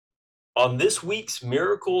On this week's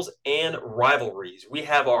Miracles and Rivalries, we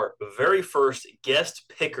have our very first guest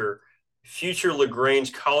picker, future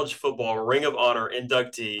LaGrange College Football Ring of Honor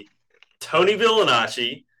inductee, Tony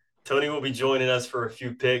Villanacci. Tony will be joining us for a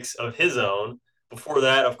few picks of his own. Before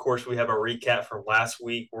that, of course, we have a recap from last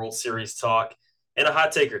week, World Series talk, and a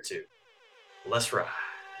hot take or two. Let's ride.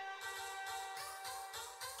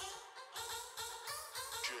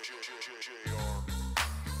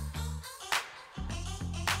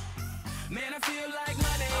 Man, I feel like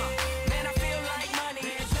money. Man, I feel like money.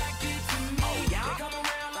 They attracted to me. Oh, yeah. They come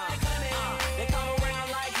around like honey. They come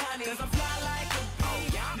around like honey. 'Cause I'm fly like a bee. Oh,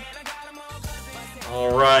 yeah. Man, I got 'em all buzzing.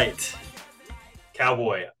 All right,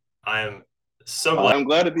 Cowboy, I am so glad. I'm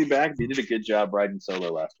glad to be back. You did a good job riding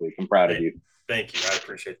solo last week. I'm proud of you. Thank you. I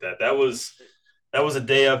appreciate that. That was a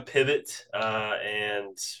day of pivot,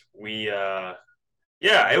 and yeah,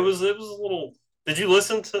 it was a little. Did you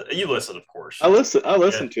listen to? You listened, of course. I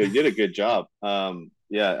listened to it. You did a good job.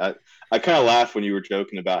 Yeah, I kind of laughed when you were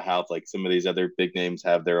joking about how like some of these other big names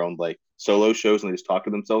have their own like solo shows and they just talk to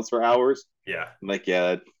themselves for hours. Yeah, I'm like,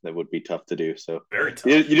 yeah, that would be tough to do. So very tough.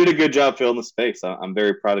 you did a good job filling the space. I'm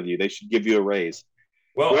very proud of you. They should give you a raise,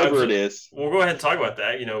 Well, whoever it is. we'll go ahead and talk about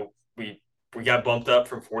that. We got bumped up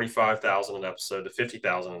from 45,000 an episode to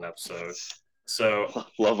 50,000 an episode. So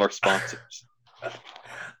Love our sponsors.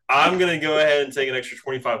 I'm gonna go ahead and take an extra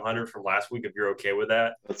 2,500 from last week if you're okay with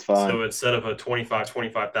that. That's fine. So instead of a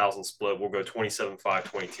 25,000 split, we'll go 27,500,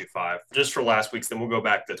 22,500 just for last week's. Then we'll go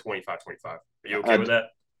back to 25,25. Are you okay with that?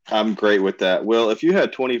 I'm great with that. Well, if you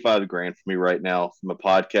had 25 grand for me right now from a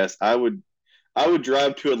podcast, I would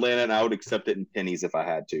drive to Atlanta and I would accept it in pennies if I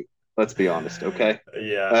had to. Let's be honest, okay?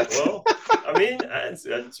 Yeah. Well, I mean,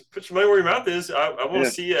 put your money where your mouth is. I want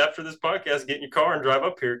to see you after this podcast get in your car and drive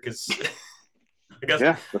up here because I guess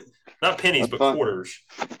yeah, not pennies but fun. quarters.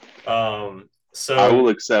 So I will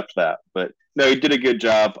accept that. But no, you did a good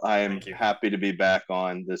job. I am Thank you. happy to be back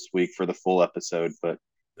on this week for the full episode. But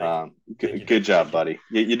Thank you. good job, buddy.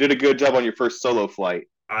 You did a good job on your first solo flight.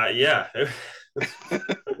 Yeah.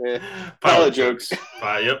 Pilot jokes.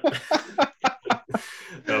 Yep.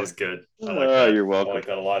 That was good. I like that. You're welcome. I like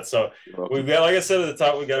that a lot. So we've got, like I said at the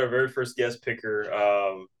top, we got our very first guest picker,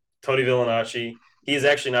 Tony Villanacci. He is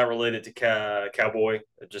actually not related to Cowboy,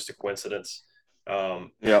 just a coincidence.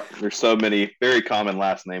 Yep, there's so many very common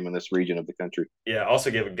last name in this region of the country. Yeah,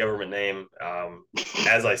 also gave a government name.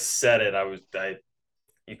 As I said it,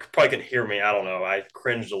 you probably couldn't hear me. I don't know. I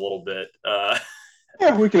cringed a little bit.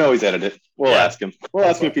 Yeah, we can always edit it. We'll ask him. We'll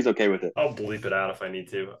ask him if he's okay with it. I'll bleep it out if I need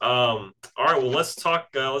to. All right. Well, let's talk.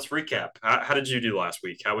 Let's recap. How did you do last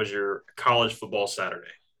week? How was your college football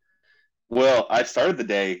Saturday? Well, I started the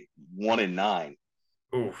day 1-9.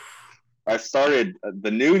 Oof. I started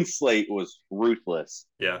the noon slate was ruthless.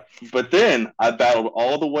 Yeah. But then I battled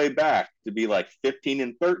all the way back to be like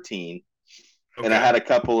 15-13. Okay. And I had a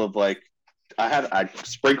couple of like I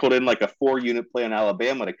sprinkled in like a 4-unit play on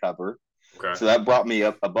Alabama to cover. Okay. So that brought me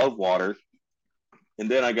up above water.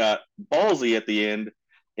 And then I got ballsy at the end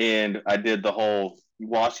and I did the whole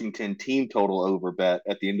Washington team total over bet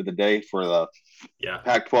at the end of the day for the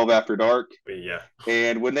Pac-12 After Dark. Yeah.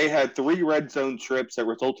 And when they had 3 red zone trips that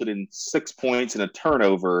resulted in 6 points and a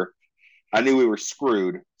turnover, I knew we were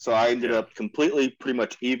screwed. So I ended up completely pretty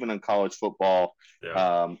much even on college football.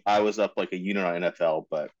 Yeah. I was up like a unit on NFL,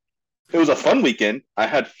 but it was a fun weekend. I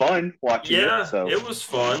had fun watching it. Yeah, so. It was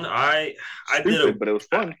fun. I did, but it was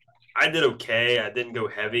fun. I did okay. I didn't go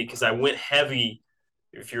heavy because I went heavy.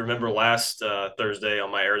 If you remember last Thursday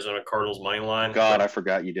on my Arizona Cardinals money line. God, I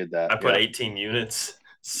forgot you did that. I put 18 units.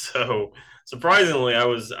 So surprisingly,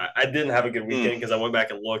 I didn't have a good weekend because I went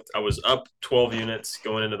back and looked. I was up 12 units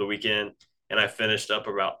going into the weekend, and I finished up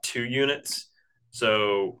about 2 units.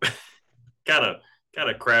 So kind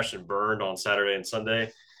of crashed and burned on Saturday and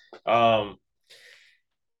Sunday. I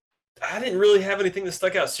didn't really have anything that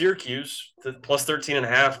stuck out. Syracuse, plus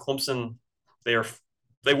 13.5. Clemson,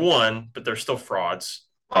 they won, but they're still frauds.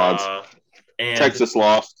 And Texas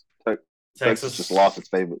lost. Texas just lost its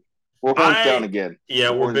favorite. We're horns down again.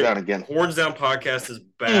 Yeah, we're down again. Horns Down podcast is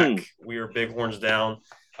back. We are big horns down.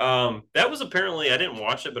 That was apparently, I didn't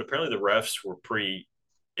watch it, but apparently the refs were pretty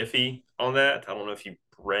iffy on that. I don't know if you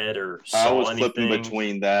read or saw anything. I was flipping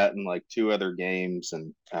between that and like 2 other games,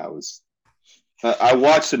 and I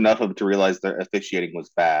watched enough of it to realize their officiating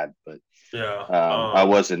was bad, but I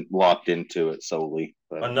wasn't locked into it solely.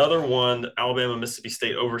 But. Another one, Alabama, Mississippi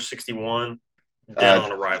State over 61, dead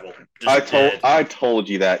on arrival. I told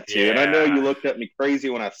you that too, and I know you looked at me crazy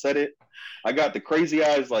when I said it. I got the crazy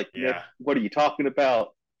eyes, like, Nick, what are you talking about?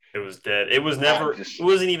 It was dead. It was never. It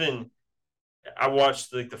wasn't even. I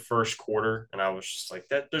watched like the first quarter, and I was just like,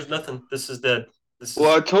 "That there's nothing. This is dead. This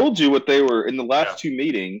Well, is I told you what they were in the yeah, last two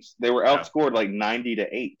meetings. They were yeah." outscored like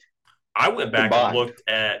 90-8 I went back and combined. looked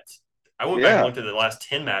at I went back and Yeah, looked at the last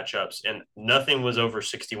 10 matchups, and nothing was over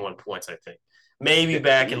 61 points. I think maybe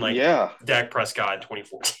back in like yeah, Dak Prescott in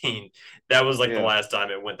 2014, that was like the yeah, last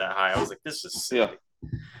time it went that high. I was like, "This is yeah. silly."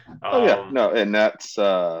 Oh yeah, Um, no, and that's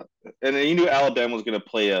and then you knew Alabama was going to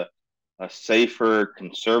play a safer,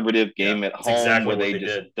 conservative yeah, game at that's home exactly where what they they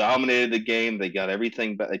just did. dominated the game. They got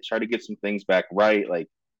everything, but they tried to get some things back right. Like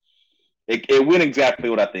it went exactly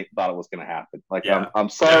what I thought it was going to happen. Like Yeah, I'm no,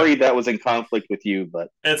 sorry that was in conflict with you, but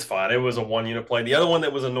it's fine. It was a one unit play. The other one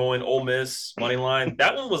that was annoying, Ole Miss money line.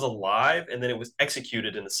 That one was alive, and then it was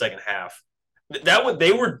executed in the second half. That one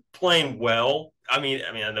they were playing well. I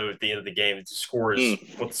know at the end of the game, the score is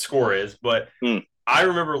mm, what the score is, but mm, I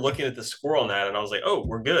remember looking at the score on that, and I was like, "Oh,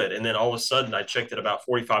 we're good." And then all of a sudden, I checked it about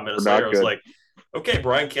 45 we're minutes later. I not was good. like, "Okay,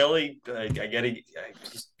 Brian Kelly, I got to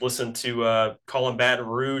just listen to Colin Baton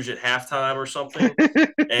Rouge at halftime or something."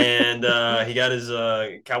 And he got his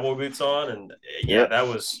cowboy boots on, and yeah, Yeah, that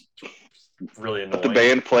was really let the annoying.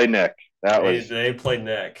 band play neck. That was They played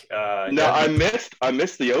neck. no. Yeah, I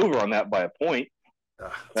missed the over on that by a point.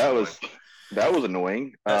 that's That annoying. was that was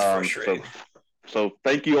annoying. That's So frustrating. so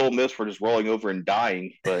thank you, Ole Miss, for just rolling over and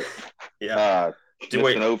dying, but Yeah. uh, Do missed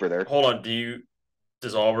wait, an over there. hold on.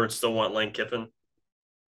 Does Auburn still want Lane Kiffin?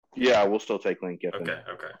 Yeah, we'll still take Lane Kiffin. Okay.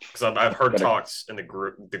 Because I've heard Gotta, talks in the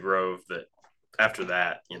Grove that after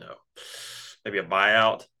that, maybe a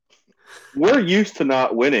buyout. we're used to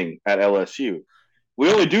not winning at LSU.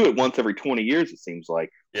 We only do it once every 20 years, it seems like,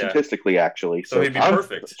 Yeah. statistically, actually. So So he'd be I'm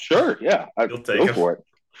perfect. sure, yeah, I You'll take go him. for it.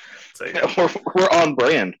 Take him. We're on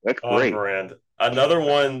brand. That's On great. brand. Another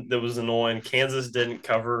one that was annoying. Kansas didn't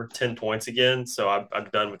cover 10 points again, so I'm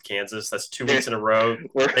done with Kansas. That's 2 weeks in a row.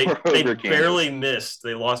 We're They over Kansas. barely missed.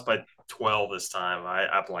 They lost by 12 this time.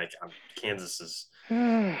 Kansas is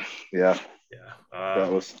Yeah, yeah.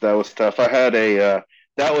 that was tough. I had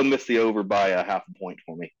that one missed the over by a half a point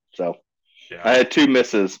for me. So I Yeah. had two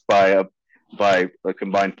misses by a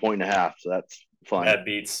combined point and a half. So that's fun, That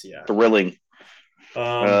beats yeah. thrilling. What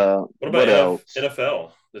about What else?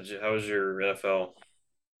 NFL? How was your NFL?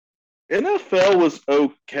 NFL was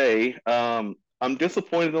okay. I'm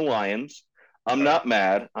disappointed in the Lions. I'm Okay. not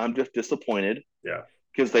mad. I'm just disappointed Yeah.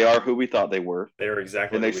 because they are who we thought they were, They were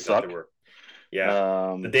exactly and who they we thought they suck. were. Yeah. The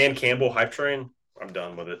Um, Dan Campbell hype train, I'm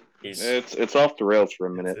done with it. it's off the rails for a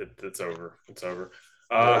minute. It's over. It's over.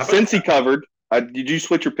 How about Since he covered, did you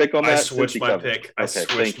switch your pick on I that? Since switched he my covered, pick. I okay,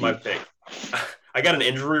 switched thank my you. pick. I got an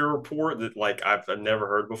injury report that like I've never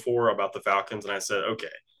heard before about the Falcons, and I said, okay,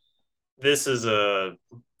 this is a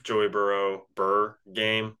Joey Burr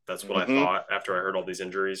game. That's what I Mm-hmm. thought after I heard all these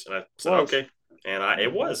injuries, and I said, Was okay, and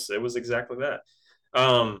it was exactly that.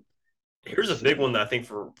 Um, Here's a big one that I think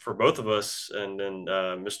for both of us, and then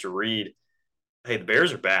Mr. Reed. Hey, the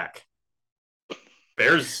Bears are back.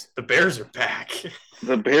 The Bears are back.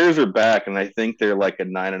 the Bears are back, and I think they're like a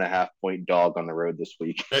 9.5 point dog on the road this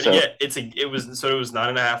week. So Yeah, it was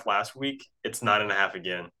 9.5 last week. It's 9.5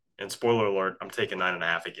 again. And spoiler alert, I'm taking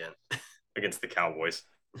 9.5 again against the Cowboys.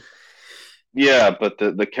 yeah, but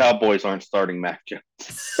the Cowboys aren't starting Mac Jones.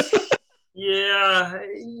 Yeah,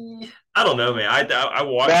 I don't know, man. I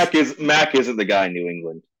watched. Mac isn't the guy in New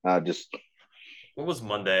England. Just What was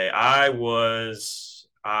Monday? I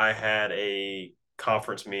had a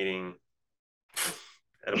conference meeting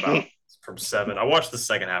at about from 7. I watched the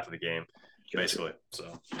second half of the game, basically.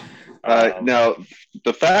 So, now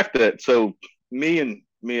the fact that me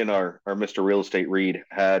and our Mr. Real Estate Reed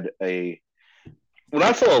had a when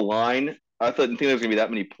I saw a line, didn't think there was gonna be that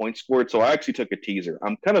many points scored, so I actually took a teaser.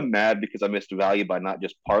 I'm kind of mad because I missed value by not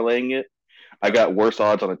just parlaying it. I got worse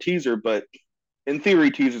odds on a teaser, but in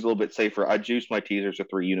theory, teaser's a little bit safer. I juiced my teasers to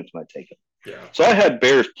 3 units when I take them. yeah. So I had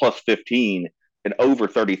Bears plus 15 and over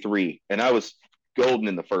 33, and I was golden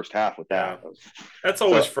in the first half with Yeah, that. that's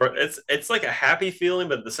always So for it's like a happy feeling,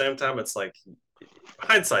 but at the same time, it's like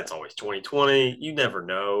hindsight's always 2020. You never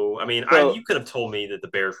know. I mean, I so you could have told me that the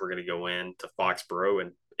Bears were going to go in to Foxborough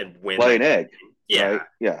and win lay that an egg, game. right?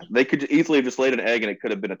 Yeah, Yeah, they could easily have just laid an egg, and it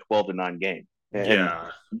could have been a 12-9 game, and yeah,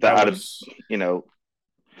 that that out of was you know.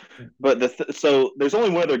 But so there's only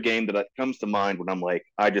one other game that comes to mind when I'm like,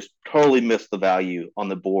 I just totally missed the value on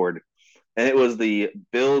the board, and it was the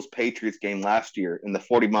Bills Patriots game last year in the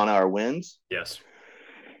 40-mile-an-hour winds, yes,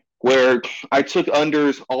 where I took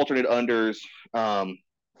unders, alternate unders, um,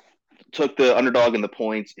 took the underdog and the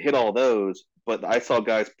points, hit all those. But I saw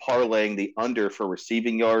guys parlaying the under for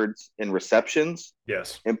receiving yards and receptions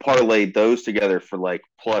yes, and parlayed those together for like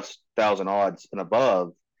plus 1,000 odds and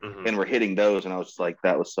above. and we're hitting those, and I was just like,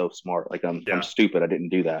 that was so smart. Like I'm stupid, I didn't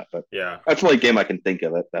do that, but Yeah, that's the only game I can think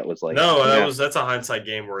of it that was like no, that's a hindsight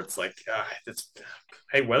game where it's like it's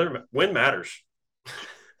hey, wind matters.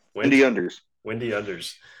 windy unders. Windy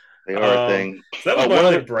unders. They are a thing. So that was my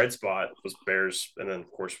only bright spot was Bears, and then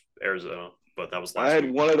of course Arizona. But that was last. I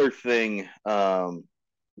had one other thing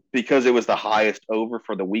because it was the highest over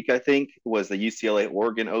for the week. I think was the UCLA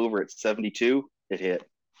Oregon over at 72. It hit.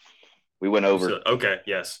 We went over. So, okay,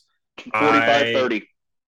 yes. 45-30.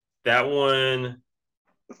 That one,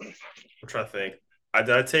 I'm trying to think.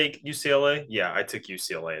 Did I take UCLA? Yeah, I took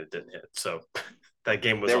UCLA. It didn't hit. So that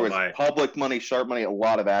game was public money, sharp money, a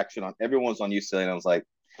lot of action on. Everyone's on UCLA, and I was like,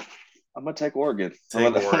 I'm gonna take Oregon.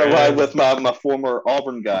 I'm gonna ride with my former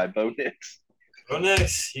Auburn guy, Bo Nix. Bo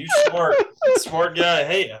Nix, you smart guy.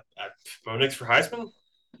 Hey, Bo Nix for Heisman.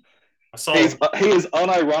 He is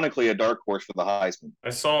unironically a dark horse for the Heisman. I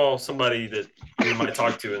saw somebody that we might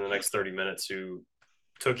talk to in the next 30 minutes who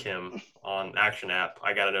took him on Action App.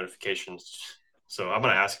 I got a notification, so I'm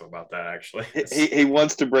going to ask him about that, actually. He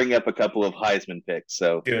wants to bring up a couple of Heisman picks.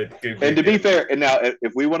 So good. And to be fair, and now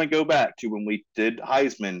if we want to go back to when we did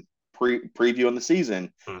Heisman preview on the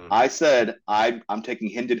season, I said I'm taking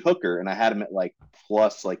Hendon Hooker, and I had him at like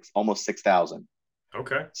plus like almost 6,000.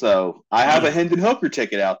 Okay. So I have a Hendon Hooker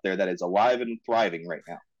ticket out there that is alive and thriving right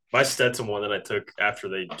now. My Stetson one that I took after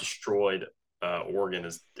they destroyed Oregon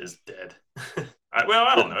is dead. I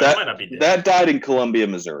don't know. It might not be dead. That died in Columbia,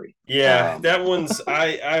 Missouri. Yeah, that one's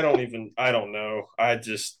I don't know.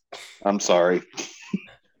 I'm sorry.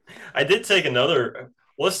 I did take another.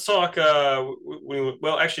 Let's talk.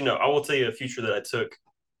 Well, actually, no. I will tell you a future that I took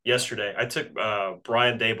yesterday. I took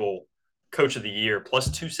Brian Dable, Coach of the Year, plus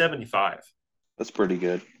 275. That's pretty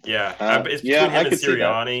good. Yeah. It's between him and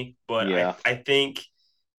Sirianni, but I think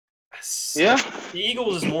the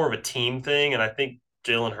Eagles is more of a team thing, and I think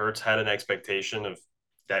Jalen Hurts had an expectation of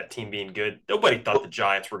that team being good. Nobody thought the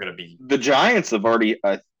Giants were going to be. The Giants have already,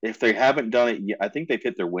 if they haven't done it yet, I think they've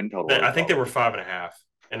hit their win total. I think they were 5.5.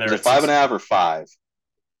 And they're 5.5 or 5.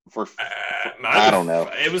 I don't know.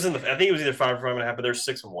 It was I think it was either 5 or 5.5, but they're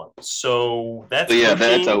 6-1. So that's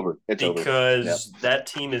over. It's over because that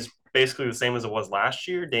team is basically the same as it was last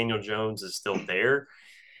year. Daniel Jones is still there.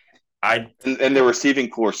 And the receiving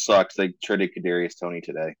core sucks. They traded Kadarius Toney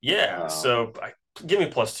today. Yeah, so give me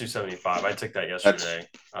plus 275. I took that yesterday.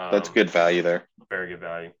 That's good value there. Very good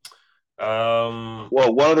value. Well,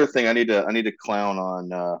 one other thing I need to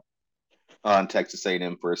clown on Texas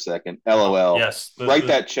A&M for a second. LOL. Yes. Write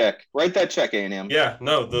that check. Write that check, A&M. Yeah.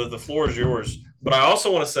 No, the floor is yours. But I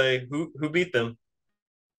also want to say who beat them.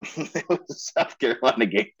 It was the South Carolina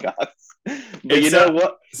Gamecocks. But you know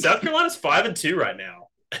what? South Carolina's 5-2 right now.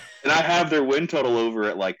 And I have their win total over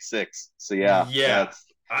at like 6. So yeah.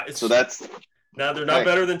 Now they're not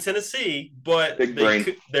better than Tennessee, but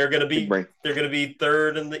they're going to be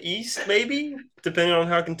third in the East, maybe, depending on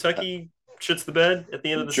how Kentucky shits the bed at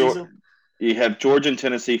the end of the season. You have Georgia and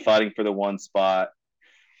Tennessee fighting for the one spot.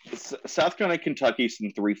 South Carolina, Kentucky, some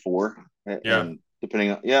 3-4. And depending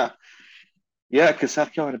on because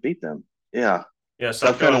South Carolina beat them. Yeah. Yeah,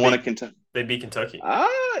 South Carolina won at Kentucky. They beat Kentucky.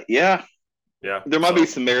 Yeah. Yeah. There might be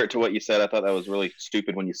some merit to what you said. I thought that was really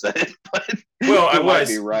stupid when you said it, but I might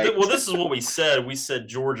be right. Well, this is what we said. We said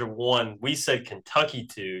Georgia won. We said Kentucky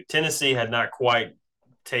 2. Tennessee had not quite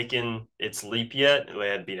taken its leap yet. They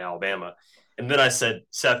had beat Alabama. And then I said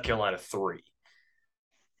South Carolina 3.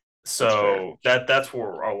 So that's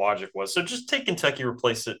where our logic was. So just take Kentucky,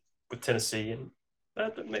 replace it with Tennessee, and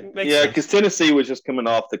that makes sense. Because Tennessee was just coming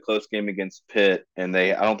off the close game against Pitt, and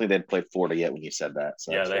I don't think they'd played Florida yet when you said that.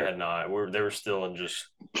 So they had not. They were still in just.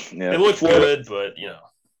 Yeah, they looked good, but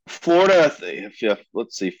Florida.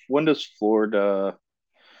 Let's see. When does Florida?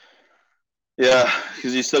 Yeah,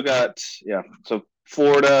 because you still got So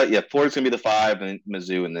Florida, Florida's gonna be the 5, and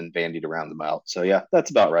Mizzou, and then Vandy to round them out. So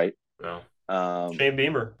that's about right. No. Shane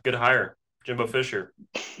Beamer, good hire. Jimbo Fisher,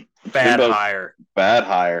 bad hire.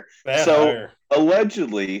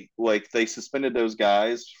 Allegedly, like they suspended those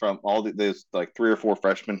guys from all those like 3 or 4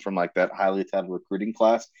 freshmen from like that highly touted recruiting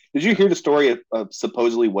class. Did you hear the story of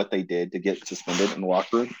supposedly what they did to get suspended in the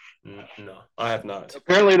locker room? No, I have not.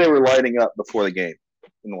 Apparently, they were lighting up before the game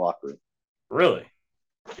in the locker room. Really?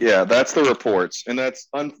 Yeah, that's the reports, and that's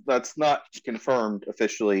not confirmed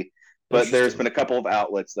officially. But there's been a couple of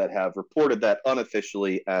outlets that have reported that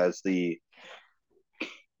unofficially, as the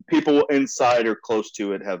people inside or close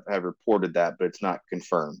to it have reported that, but it's not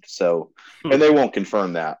confirmed. So, and they won't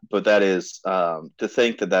confirm that. But that is to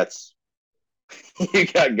think that's you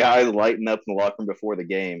got guys lighting up in the locker room before the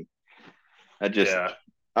game.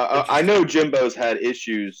 I know Jimbo's had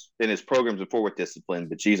issues in his programs before with discipline,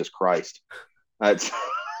 but Jesus Christ, that's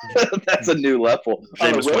that's a new level on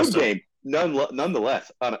a Jameis road Winston. game.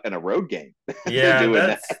 Nonetheless, in a road game, they're Yeah, doing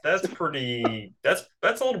that. that's pretty. That's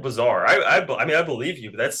a little bizarre. I mean, I believe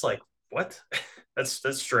you, but that's like what? That's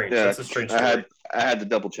strange. Yeah, That's a strange I story. had I had to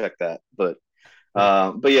double check that,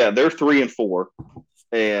 Hmm. but yeah, they're 3-4,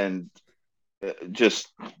 and just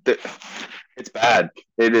it's bad.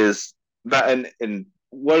 It is that, and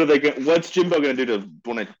what are they? What's Jimbo going to do to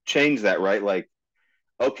want to change that? Right? Like,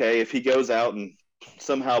 okay, if he goes out and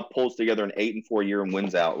somehow pulls together an 8-4 year and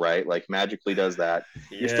wins out, right? Like magically does that.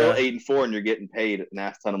 You're still Yeah, 8-4, and you're getting paid an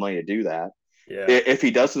ass ton of money to do that. yeah, If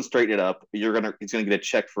he doesn't straighten it up, he's gonna get a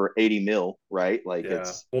check for 80 mil, right? Like yeah.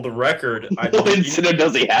 it's Well, the record, what incentive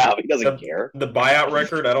does he have? He doesn't care. the buyout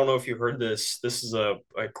record. I don't know if you heard this. This is a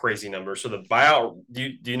crazy number. So the buyout.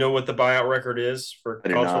 Do you know what the buyout record is for I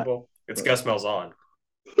do college not. football? It's Gus Malzahn.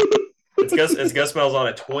 It's Gus Malzahn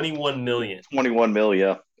at 21 million. 21 mil,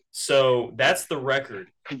 yeah. So that's the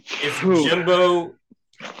record. If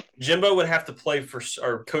Jimbo would have to play for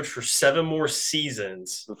or coach for 7 more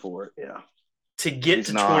seasons Before, yeah. to get He's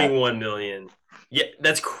to not. 21 million. Yeah,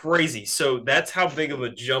 that's crazy. So that's how big of a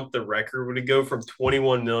jump the record would go from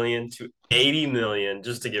 21 million to 80 million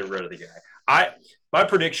just to get rid of the guy. I my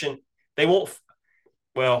prediction, they won't.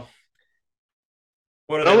 Well,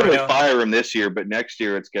 what are I they don't right think they'll now? fire him this year, but next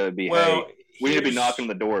year it's going to be, hey, Well, we need to be here's knocking on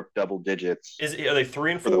the door of double digits is are they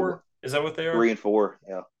three and for the four? Is that what they are? 3-4.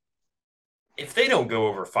 Yeah. If they don't go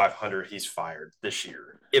over 500, he's fired this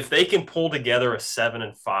year. If they can pull together a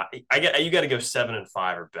 7-5, you got to go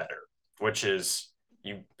 7-5 or better, which is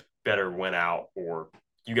you better win out, or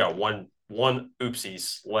you got one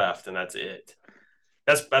oopsies left, and that's it.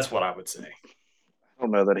 That's what I would say. I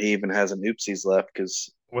don't know that he even has an oopsies left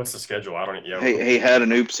because What's the schedule? I don't. Yeah. he had an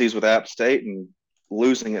oopsies with App State, and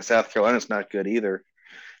losing at South Carolina is not good either.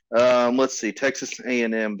 Let's see, Texas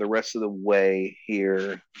A&M the rest of the way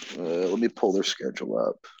here. Let me pull their schedule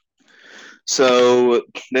up. So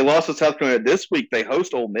they lost to South Carolina this week. They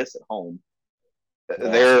host Ole Miss at home.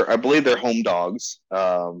 Loss. I believe they're home dogs.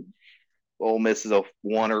 Ole Miss is a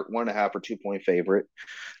 1.5 or 2 point favorite.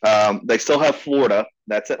 They still have Florida.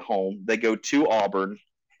 That's at home. They go to Auburn.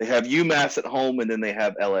 They have UMass at home, and then they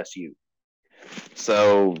have LSU.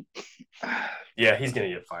 So Yeah, he's gonna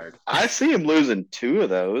get fired. I see him losing two of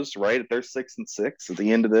those. Right, they're 6-6 at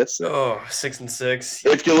the end of this. Oh, 6-6.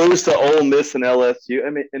 If you lose to Ole Miss and LSU, I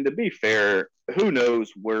mean, and to be fair, who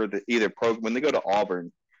knows where either program when they go to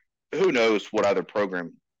Auburn, who knows what other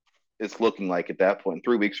program is looking like at that point.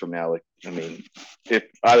 3 weeks from now, like I mean, if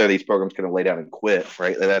either of these programs going to lay down and quit,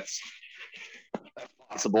 right? That's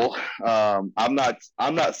possible. I'm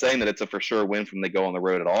not saying that it's a for sure win from they go on the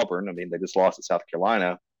road at Auburn. I mean, they just lost at South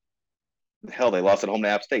Carolina. Hell, they lost at home to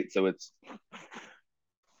App State, so it's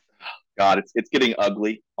God, it's getting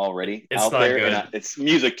ugly already It's out not there, and good. it's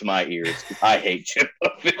music to my ears. I hate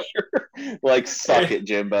Jimbo Fisher. Like, suck it,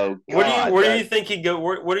 Jimbo. God, Where do you think he go?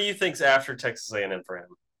 What do you think's after Texas A&M for him?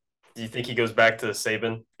 Do you think he goes back to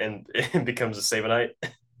Saban and becomes a Sabanite?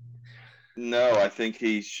 no, I think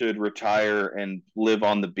he should retire and live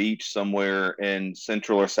on the beach somewhere in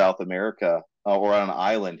Central or South America, or on an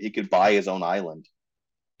island. He could buy his own island.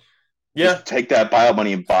 Yeah, Just take that buyout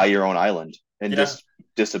money and buy your own island, and yeah. just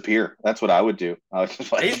disappear. That's what I would do. I was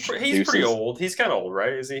just like, He's pretty deuces. old. He's kind of old,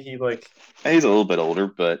 right? Is he? He like He's a little bit older,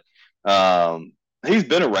 but he's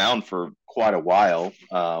been around for quite a while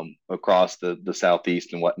across the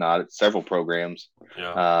southeast and whatnot. At several programs.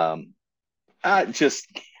 yeah. Um, I just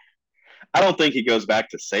I don't think he goes back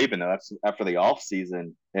to Saban though. That's after the off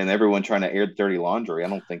season and everyone trying to air dirty laundry. I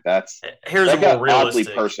don't think Here's a that more got oddly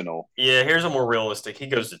realistic. personal. Yeah, here's a more realistic. He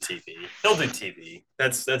goes to TV. He'll do TV.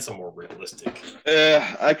 That's a more realistic.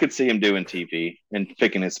 I could see him doing TV and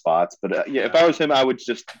picking his spots, but yeah, if Yeah, I was him, I would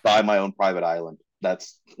just buy my own private island.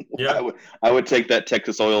 That's yeah. I would take that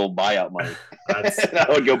Texas oil buyout money That's and I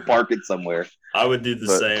would go park it somewhere. I would do the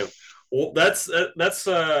But same. Well, that's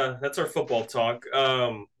our football talk.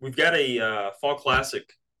 We've got a fall classic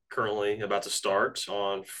currently about to start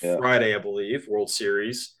on yeah, Friday, I believe. World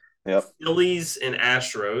Series, yep. Phillies and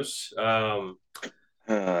Astros. Uh,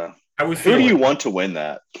 How we who do you feeling? want to win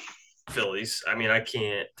that? Phillies. I mean, I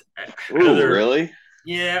can't. I know Ooh, they're. really?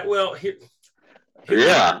 Yeah. Well, here's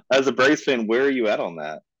Yeah. As a Braves fan, where are you at on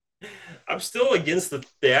that? I'm still against the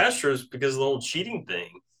Astros because of the whole cheating thing.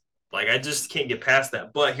 Like I just can't get past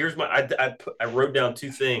that. But here's my I wrote down two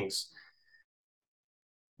things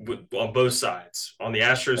on both sides. On the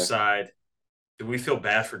Astros Okay. side, do we feel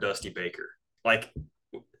bad for Dusty Baker? Like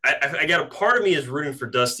I got a part of me is rooting for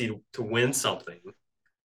Dusty to win something,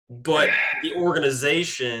 But the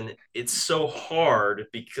organization, it's so hard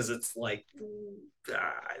because it's like,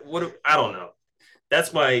 what I don't know.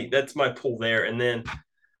 That's my pull there. And then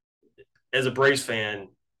as a Braves fan,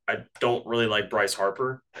 I don't really like Bryce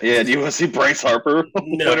Harper. Yeah, do you want to see Bryce Harper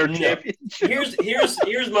win No, our no. championship?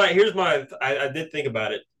 Here's my. I did think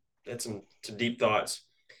about it. Had some deep thoughts.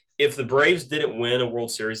 If the Braves didn't win a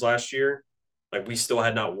World Series last year, like we still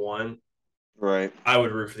had not won, Right. I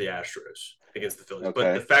would root for the Astros against the Phillies. But the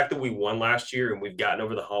Okay. fact that we won last year and we've gotten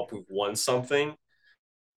over the hump, we've won something.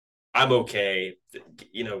 I'm okay.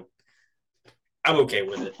 You know, I'm okay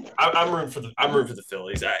with it. I'm rooting for the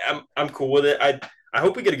Phillies. I'm cool with it. I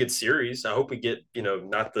hope we get a good series. I hope we get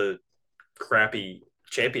not the crappy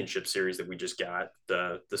championship series that we just got,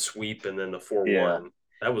 the sweep and then the 4-1. Yeah.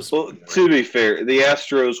 That was Well, to boring. be fair, the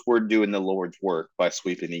Astros were doing the Lord's work by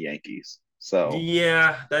sweeping the Yankees. So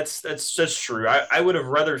Yeah, that's true. I would have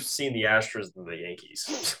rather seen the Astros than the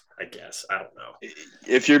Yankees. I guess I don't know.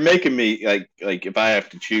 if you're making me like if I have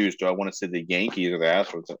to choose, do I want to see the Yankees or the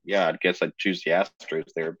Astros? Yeah, I guess I'd choose the Astros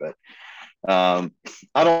there, but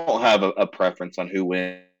I don't have a preference on who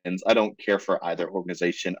wins. I don't care for either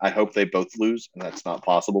organization. I hope they both lose, and that's not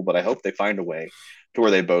possible, but I hope they find a way to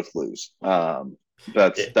where they both lose. Yeah,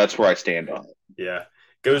 That's where I stand on it. yeah.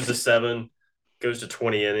 Goes to 7, goes to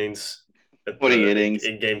 20 innings at 20 the innings,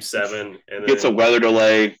 in game 7, and gets a then weather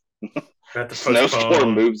delay, have to snowstorm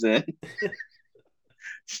postpone. moves in,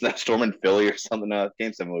 snowstorm in Philly or something.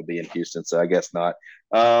 Game 7 would be in Houston, so I guess not.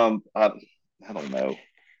 I don't know.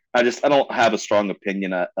 I don't have a strong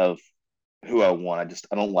opinion of who I want.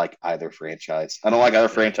 I don't like either franchise. I don't like either Yeah,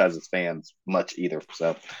 franchise's fans much either.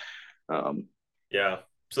 So um, yeah.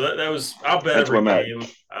 So that was. I'll bet that's where every I'm at.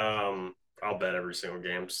 game. I'll bet every single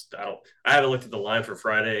game. I don't. I haven't looked at the line for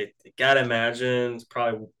Friday. Gotta imagine it's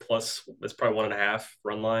probably plus. It's probably 1.5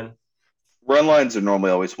 run line. Run lines are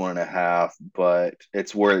normally always 1.5, but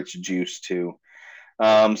it's where it's juiced to.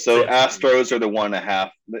 I'll So take the juice. Astros are the 1.5.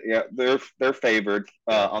 Yeah, they're favored.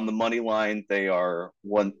 Yeah. On the money line, they are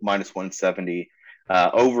one minus 170.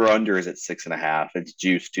 Over under is at 6.5. It's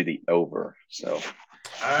juiced to the over. So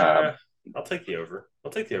Uh, um, I'll take the over. I'll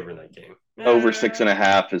take the over in that game. over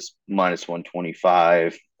 6.5 is minus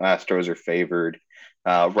 125. Astros are favored.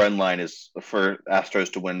 Run line is for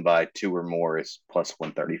Astros to win by 2 or more is plus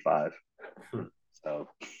 135. Hmm. So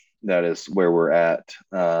that is where we're at.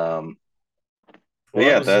 Well, But that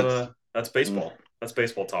yeah, was that's baseball. That's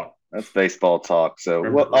baseball talk. that's baseball talk. So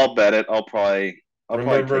Remember, I'll bet it. I'll probably take the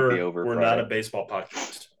remember, over we're not a Friday. baseball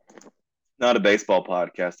podcast. Not a baseball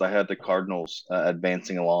podcast. I had the Cardinals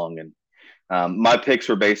advancing along, and my picks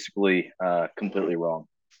were basically completely wrong.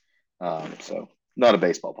 So not a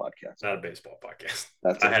baseball podcast. Not a baseball podcast.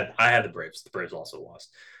 That's I it. had I had the Braves. The Braves also lost.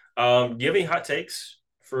 Do you have any hot takes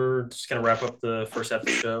for just kind of wrap up the first half of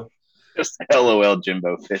the show? Just LOL,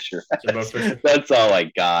 Jimbo Fisher. Jimbo Fisher. That's all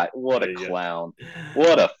I got. What a There you clown! go.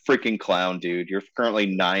 What a freaking clown, dude! You're currently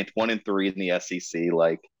ninth, 1-3 in the SEC.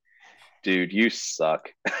 Like, dude, you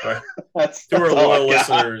suck. All right. To That's our all I loyal got.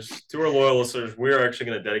 listeners, we're actually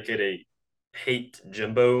going to dedicate a hate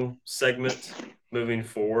Jimbo segment moving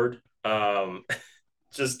forward.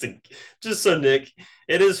 Just to just so Nick,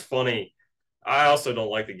 it is funny. I also don't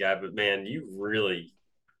like the guy, but man, you really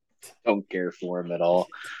Don't care for him at all.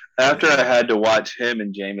 After I had to watch him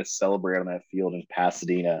and Jameis celebrate on that field in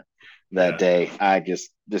Pasadena that yeah. day, I just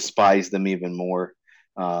despised them even more.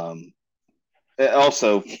 Um,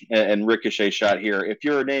 also, and Ricochet shot here. If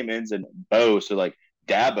your name ends in Bo, so like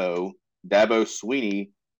Dabo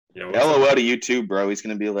Sweeney, Yeah, what's up? LOL to you too, bro. He's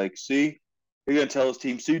gonna be like, see, you're gonna tell his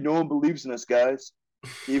team, see, no one believes in us, guys.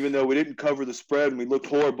 Even though we didn't cover the spread and we looked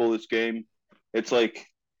horrible this game, it's like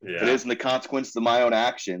it Yeah. isn't the consequences of my own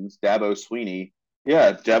actions. Dabo Sweeney,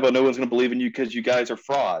 yeah, Dabo, no one's gonna believe in you because you guys are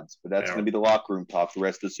frauds. But that's Yeah. gonna be the locker room talk the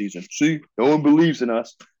rest of the season. See, no one believes in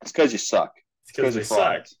us. It's because you suck. It's It's because because they you're suck.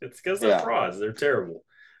 frauds. It's because they're Yeah, frauds. They're terrible.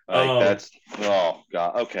 like Um, that's oh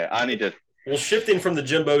god. Okay, I need to. well, shifting from the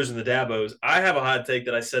Jimbos and the Dabos, I have a hot take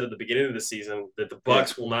that I said at the beginning of the season that the Yeah.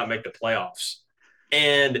 Bucks will not make the playoffs,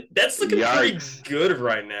 and that's looking pretty Yikes. good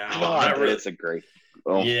right now. I'm God, not that really. is a great.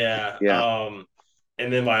 Oh, Yeah. yeah.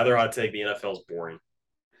 And then my other hot take: the NFL is boring.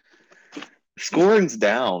 Scoring's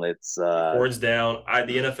down. It's Boards down.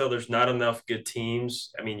 The NFL. There's not enough good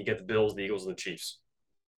teams. I mean, you get the Bills, the Eagles, and the Chiefs.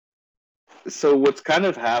 so what's kind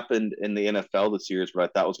of happened in the NFL this year is what I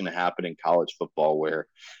thought was going to happen in college football, where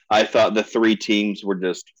I thought the three teams were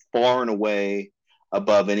just far and away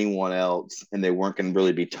above anyone else, and they weren't going to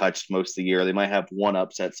really be touched most of the year. They might have one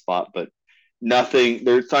upset spot, but nothing.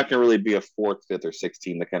 There's not going to really be a fourth, fifth, or sixth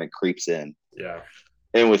team that kind of creeps in. Yeah.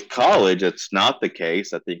 And with college, it's not the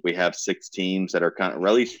case. I think we have 6 teams that are kind of, or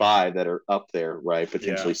at least 5 that are up there, right?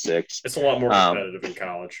 Potentially 6. It's a lot more competitive in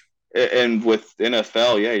college. And with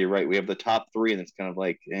NFL, yeah, you're right. We have the top 3, and it's kind of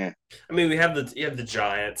like, eh. I mean, you have the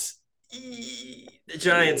Giants. The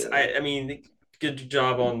Giants. I mean, good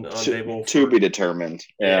job on Dable to for be determined.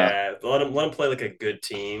 Yeah. Let him play like a good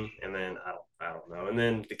team, and then I don't know. And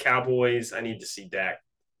then the Cowboys. I need to see Dak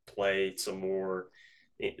play some more.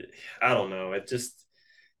 I don't know. It's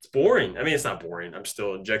boring. I mean, it's not boring. I'm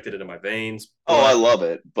still injected into my veins. Oh, I love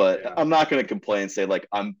it, but yeah. I'm not going to complain and say like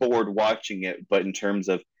I'm bored watching it. But in terms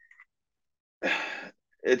of,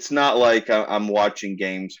 it's not like I'm watching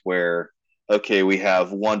games where okay, we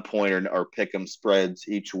have 1 point or pick 'em spreads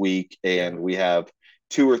each week, and we have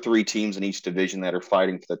 2 or 3 teams in each division that are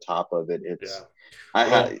fighting for the top of it. It's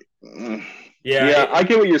I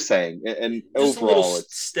get what you're saying, and just overall,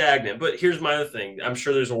 it's stagnant. But here's my other thing: I'm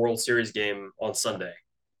sure there's a World Series game on Sunday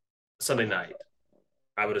night.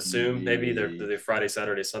 I would assume maybe they're Friday,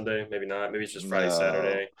 Saturday, Sunday. Maybe not. Maybe it's just Friday,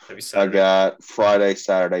 Saturday. Maybe Saturday. I got Friday,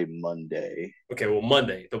 Saturday, Monday. Okay, well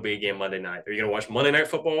Monday there'll be a game Monday night. Are you gonna watch Monday Night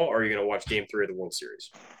Football or are you gonna watch Game 3 of the World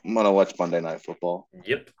Series? I'm gonna watch Monday Night Football.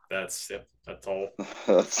 Yep, that's all.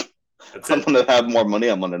 I'm gonna have more money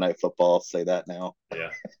on Monday Night Football. I'll say that now.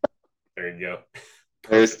 Yeah, there you go.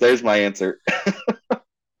 There's my answer.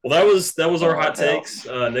 Well, that was our hot takes.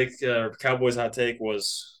 Nick, Cowboys' hot take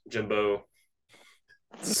was Jimbo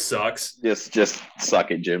sucks. Just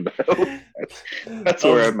suck it, Jimbo. That's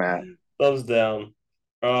where I'm at. Thumbs down.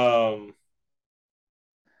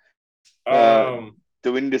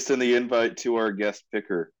 Do we need to send the invite to our guest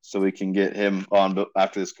picker so we can get him on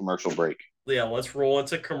after this commercial break? Yeah, let's roll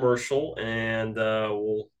into commercial, and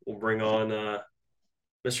we'll bring on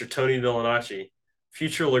Mr. Tony Villanacci,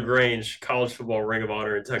 future LaGrange College Football Ring of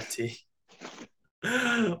Honor inductee.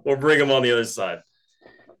 We'll bring him on the other side.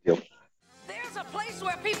 Yep. There's a place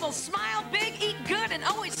where people smile big, eat good, and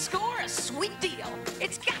always score a sweet deal.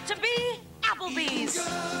 It's got to be Applebee's.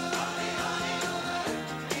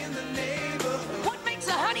 What makes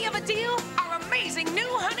a honey of a deal? Our amazing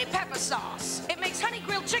new honey pepper sauce. It makes honey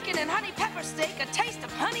grilled chicken and honey pepper steak a taste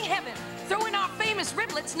of honey heaven. Throw in our famous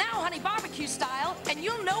riblets, now honey barbecue style, and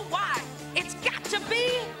you'll know why. It's got to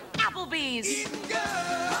be Applebee's. Eating good.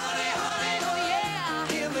 Honey, honey, oh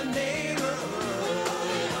yeah. In the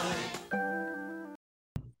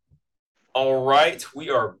All right, we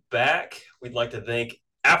are back. We'd like to thank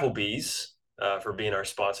Applebee's for being our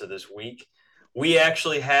sponsor this week. We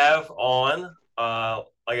actually have on,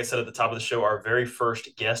 like I said at the top of the show, our very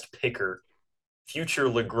first guest picker, future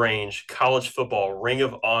LaGrange College Football Ring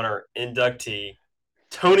of Honor inductee,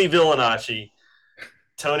 Tony Villanacci.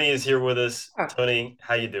 Tony is here with us. Tony,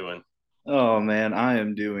 how you doing? Oh, man, I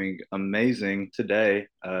am doing amazing today,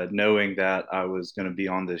 knowing that I was going to be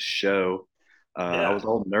on this show. I was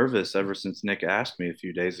all nervous ever since Nick asked me a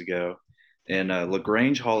few days ago. And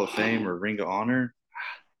LaGrange Hall of Fame or Ring of Honor,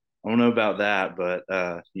 I don't know about that, but,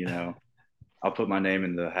 I'll put my name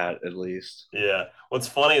in the hat at least. Yeah. What's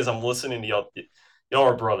funny is I'm listening to y'all. Y'all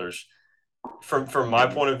are brothers. From my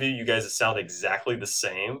point of view, you guys sound exactly the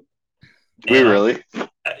same. Do we really?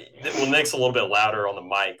 Well, Nick's a little bit louder on the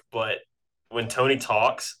mic, but when Tony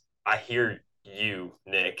talks, I hear you,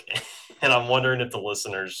 Nick, and I'm wondering if the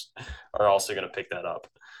listeners are also going to pick that up.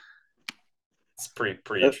 It's pretty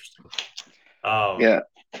interesting. Yeah,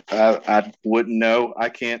 I wouldn't know. I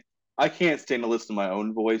can't stand to listen to my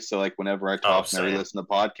own voice. So like whenever I talk and I listen to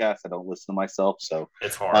podcasts, I don't listen to myself. So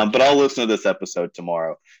it's hard. But I'll listen to this episode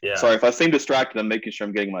tomorrow. Yeah. Sorry if I seem distracted. I'm making sure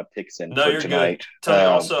I'm getting my picks in. No, for you're tonight. Good. Tony,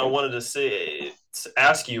 also I wanted to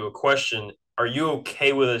ask you a question. Are you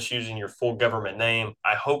okay with us using your full government name?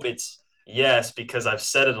 I hope it's yes, because I've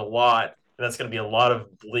said it a lot, and that's going to be a lot of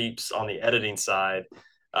bleeps on the editing side.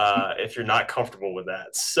 If you're not comfortable with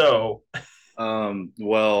that, so.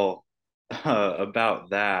 About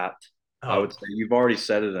that, I would say you've already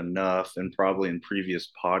said it enough, and probably in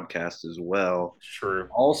previous podcasts as well. True.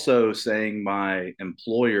 Also, saying my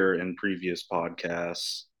employer in previous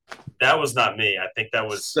podcasts. That was not me. I think that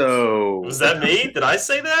was. So. Was that me? Did I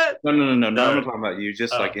say that? No. I'm not talking about you.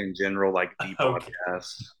 Just like in general, like the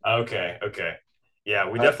podcast. Okay. Yeah,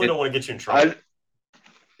 we definitely don't want to get you in trouble.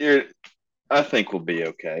 I think we'll be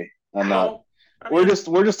okay. I'm not. We're just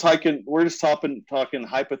talking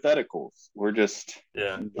hypotheticals. We're just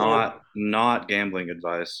not gambling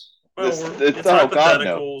advice. Well, it's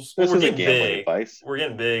hypotheticals. This isn't gambling advice. We're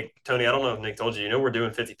getting big, Tony. I don't know if Nick told you. You know, we're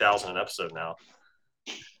doing 50,000 an episode now.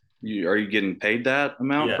 Are you getting paid that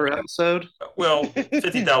amount per episode? Well,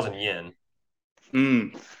 50,000 yen.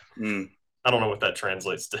 I don't know what that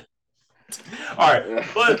translates to. All right,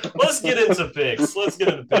 let's get into picks. Let's get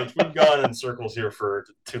into picks. We've gone in circles here for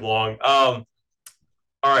too long. All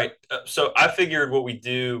right, so I figured what we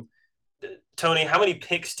do, Tony. How many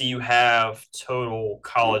picks do you have total,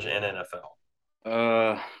 college and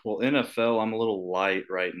NFL? Well, NFL, I'm a little light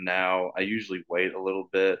right now. I usually wait a little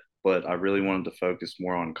bit, but I really wanted to focus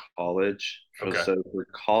more on college. Okay. So for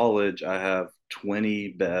college, I have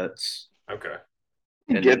 20 bets. Okay.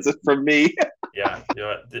 He gets it from me. Yeah. You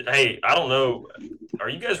know what? Hey, I don't know. Are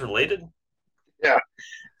you guys related? Yeah.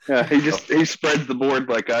 Yeah, he spreads the board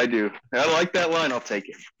like I do. I like that line. I'll take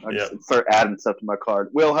it. I'll just start adding stuff to my card.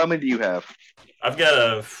 Will, how many do you have? I got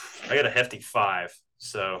a hefty 5.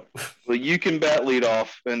 So well, you can bat lead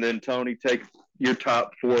off, and then Tony take your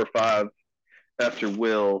top 4 or 5 after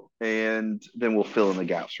Will, and then we'll fill in the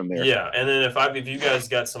gaps from there. Yeah, and then if you guys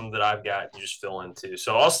got some that I've got, you just fill in too.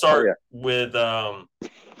 So I'll start with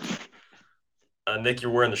Nick.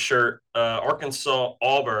 You're wearing the shirt. Arkansas,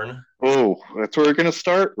 Auburn. Oh, that's where we're gonna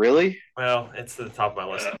start. Really? Well, it's to the top of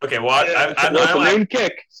my list. Okay, well, I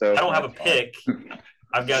don't have a pick.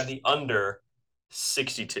 I've got the under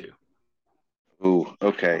 62. Ooh,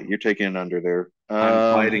 okay. You're taking an under there.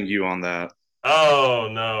 I'm fighting you on that. Oh,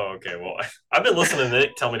 no. Okay, well, I've been listening to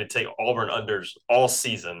Nick tell me to take Auburn unders all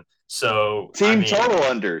season. So total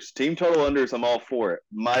unders, I'm all for it.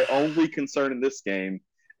 My only concern in this game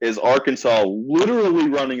is Arkansas literally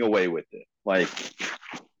running away with it. Like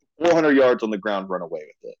 400 yards on the ground, run away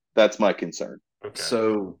with it. That's my concern. Okay.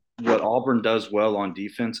 So what Auburn does well on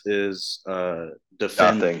defense is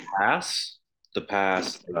defend the pass. The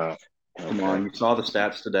pass. Come on, you saw the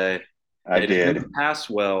stats today. I did. Pass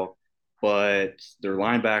well, but their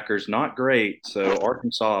linebackers not great. So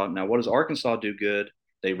Arkansas. Now, what does Arkansas do good?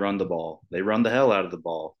 They run the ball. They run the hell out of the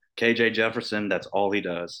ball. KJ Jefferson, that's all he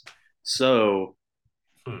does. So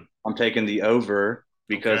I'm taking the over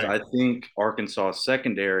because I think Arkansas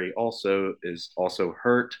secondary is also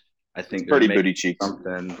hurt. I think pretty booty cheeks.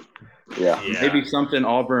 Something, maybe something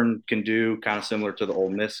Auburn can do, kind of similar to the Ole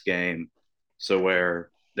Miss game, so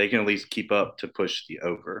where they can at least keep up to push the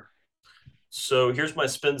over. So here's my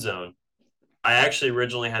spin zone. I actually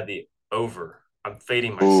originally had the over. I'm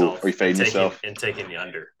fading myself. Are you fading yourself? And taking the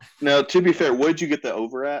under. Now, to be fair, what did you get the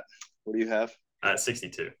over at? What do you have?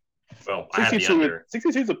 62. Well, 62, I have the under.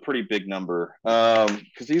 62 is a pretty big number.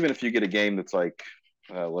 Because even if you get a game that's like,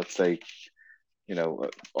 let's say,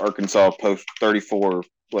 Arkansas post 34,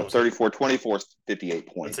 24, 58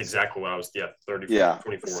 points. That's exactly what I was, 34,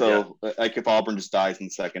 24. So, like if Auburn just dies in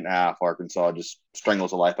the second half, Arkansas just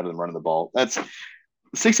strangles the life out of them running the ball. That's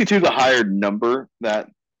 62 is a higher number that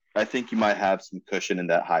I think you might have some cushion in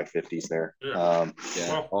that high 50s there.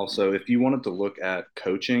 Also, if you wanted to look at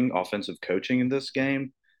offensive coaching in this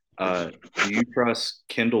game, do you trust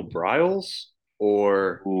Kendall Briles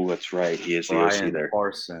or that's right. He is Brian there.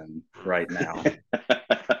 Carson right now?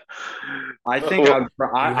 I think I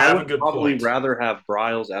would probably rather have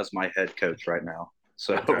Briles as my head coach right now.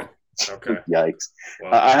 So okay. Yikes. Wow.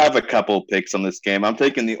 I have a couple picks on this game. I'm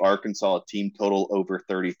taking the Arkansas team total over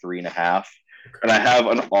 33.5. Okay. And I have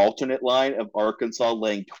an alternate line of Arkansas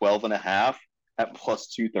laying 12.5 at plus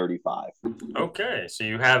 235. Okay. So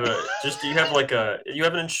you have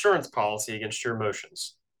an insurance policy against your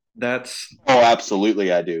emotions.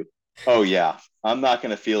 Absolutely I do. Oh yeah. I'm not going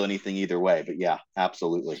to feel anything either way, but yeah,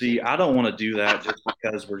 absolutely. See, I don't want to do that just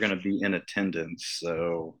because we're going to be in attendance.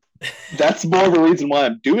 So that's more of a reason why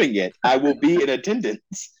I'm doing it. I will be in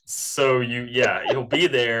attendance. So you'll be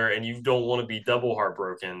there and you don't want to be double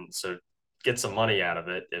heartbroken. So get some money out of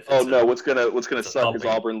it. What's gonna suck is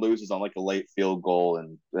Auburn loses on like a late field goal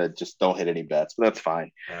and just don't hit any bets, but that's fine.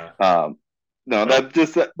 Yeah. That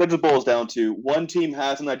just boils down to one team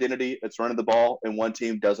has an identity that's running the ball, and one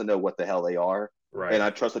team doesn't know what the hell they are. Right. And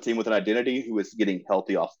I trust a team with an identity who is getting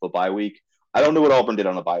healthy off of a bye week. I don't know what Auburn did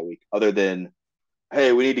on a bye week, other than,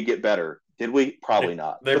 hey, we need to get better. Did we? Probably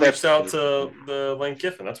not. They reached out to the Lane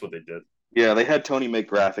Kiffin. That's what they did. Yeah, they had Tony make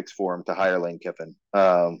graphics for him to hire Lane Kiffin.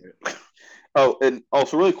 And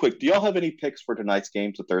also really quick, do y'all have any picks for tonight's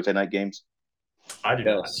games, the Thursday night games? I do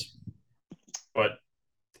not. But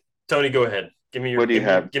Tony, go ahead. Give me your. What do you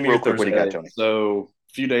have? Give me your Thursday. What do you got, Tony? So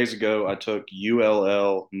a few days ago, I took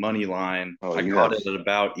ULL money line. I got it at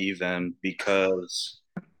about even because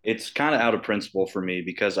it's kind of out of principle for me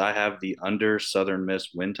because I have the under Southern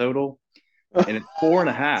Miss win total, and it's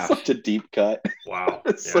 4.5. Such a deep cut. Wow,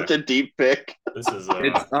 it's such a deep pick. This is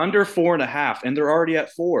it's under 4.5, and they're already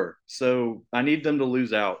at 4. So I need them to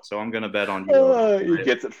lose out. So I'm going to bet on you. He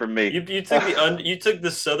gets it from me. You took the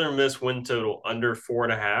Southern Miss win total under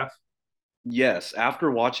 4.5. Yes, after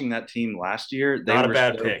watching that team last year, they not were a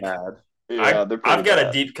bad so pick. bad. Yeah, they're pretty I've got a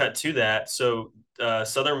bad. deep cut to that. So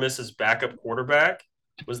Southern Miss's backup quarterback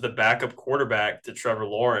was the backup quarterback to Trevor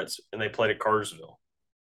Lawrence, and they played at Cartersville.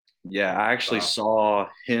 Yeah, I actually Wow. saw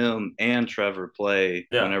him and Trevor play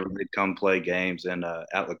Yeah. whenever they'd come play games in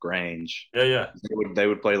at Lagrange. Yeah. Yeah. They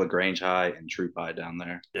would play Lagrange High and Troop High down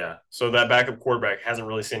there. Yeah. So that backup quarterback hasn't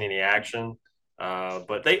really seen any action.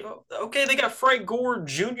 But they got Frank Gore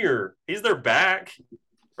Jr. He's their back.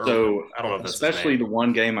 Or So, I don't know if that's his especially name. the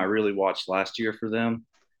one game I really watched last year for them.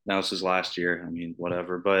 Now this is last year. I mean,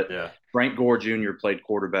 whatever. But Yeah. Frank Gore Jr. played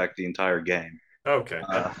quarterback the entire game. Okay.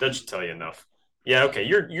 Uh, That should tell you enough. Yeah, okay.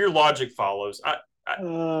 Your logic follows. I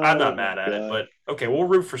I'm not Oh my mad at it, god. but okay, we'll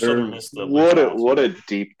root for Southern Miss to lose What a now. what a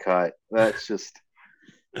deep cut. That's just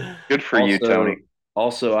good for you, also, Tony.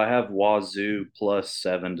 also, I have Wazoo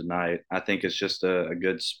 +7 tonight. I think it's just a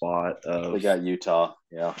good spot They of got Utah.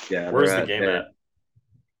 Yeah. yeah. They're Where's the at game at?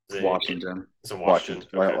 Washington. It's in Washington.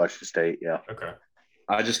 Okay. Washington State. Yeah. Okay.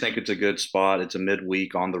 I just think it's a good spot. It's a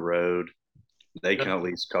midweek on the road. They can Yeah. at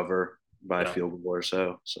least cover by a Yeah. field goal or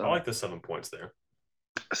so. I like the 7 points there.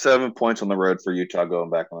 7 points on the road for Utah going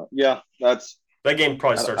back on it. Yeah, That game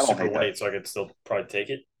probably I starts don't super hate that. late, so I could still probably take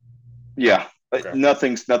it. Yeah. Okay.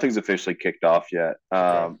 Nothing's officially kicked off yet.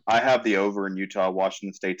 Okay. I have the over in Utah,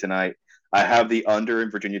 Washington State tonight. I have the under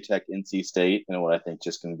in Virginia Tech, NC State, and what I think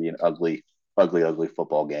just going to be an ugly, ugly, ugly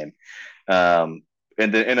football game. And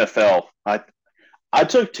the NFL, I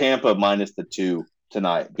took Tampa minus the 2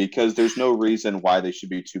 tonight because there's no reason why they should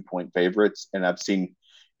be 2-point favorites. And I've seen,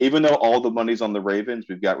 even though all the money's on the Ravens,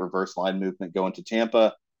 we've got reverse line movement going to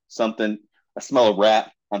Tampa. I smell a rat.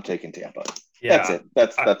 I'm taking Tampa. Yeah. That's it.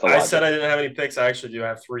 That's the I logic. said I didn't have any picks. I actually do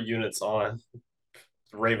have 3 units on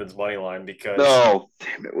the Ravens money line because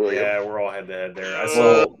Damn it, William. yeah, we're all head to head there.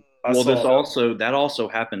 That also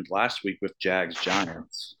happened last week with Jags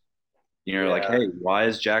Giants. Like, hey, why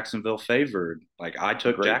is Jacksonville favored? Like, I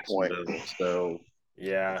took Jacksonville, so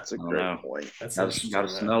yeah, that's a great point. That's got to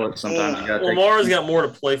smell it. Sometimes you got to. Lamar's got more to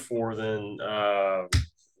play for than Tommy.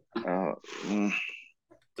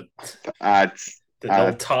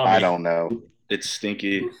 I don't know. It's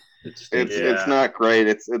stinky. It's not great.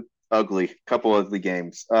 It's ugly. Couple ugly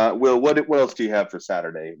games. Will, what else do you have for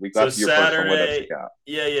Saturday? We got your first one. What else you got?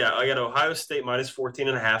 Yeah. I got Ohio State minus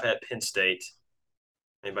 14.5 at Penn State.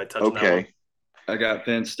 Anybody touching that one? I got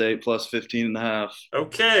Penn State plus 15.5.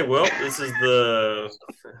 Okay, well, this is the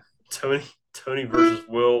Tony versus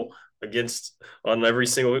Will against on every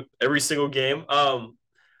single game. Can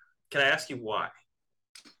I ask you why?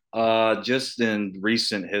 Just in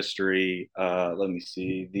recent history, let me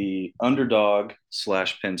see. The underdog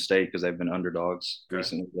 / Penn State, because they've been underdogs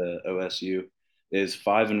recently, the OSU, is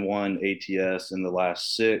 5-1 ATS in the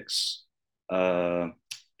last 6.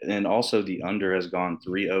 And also the under has gone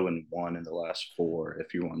 3-0-1 in the last 4,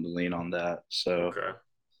 if you wanted to lean on that. So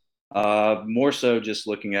more so just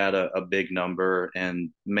looking at a big number, and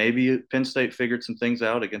maybe Penn State figured some things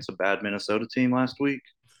out against a bad Minnesota team last week.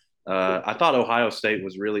 I thought Ohio State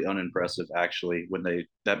was really unimpressive, actually, when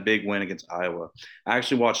that big win against Iowa. I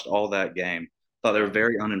actually watched all that game. Thought they were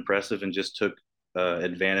very unimpressive and just took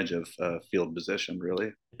advantage of field position,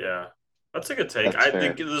 really. Yeah. That's a good take. I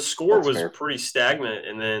think the score was pretty stagnant,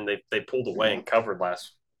 and then they pulled away and covered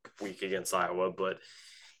last week against Iowa. But,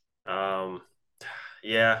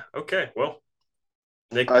 yeah, okay. Well,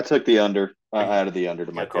 Nick, I took the under. I added the under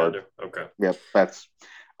to my card. Okay. Yep,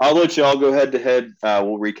 I'll let you all go head to head.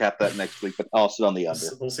 We'll recap that next week, but I'll sit on the under.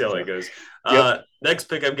 We'll see how that goes. Next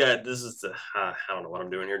pick I've got. This is I don't know what I'm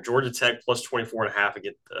doing here. Georgia Tech plus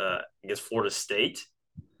 24.5 against Florida State.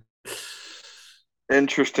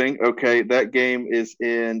 Interesting. Okay, that game is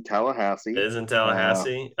in Tallahassee. It is in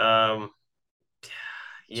Tallahassee. Florida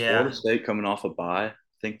State coming off a bye. I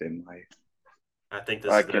think they might. I think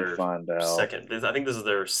this is their second. I think this is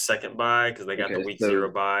their second bye because they got the week 0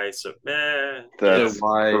 bye. So, So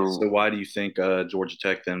why do you think Georgia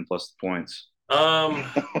Tech then plus the points?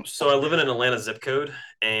 So I live in an Atlanta zip code,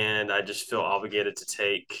 and I just feel obligated to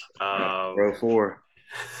take. Row 4.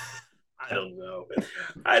 I don't know.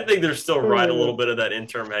 I think they're still riding a little bit of that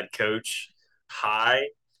interim head coach high.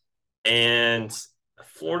 And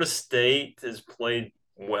Florida State has played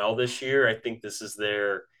well this year. I think this is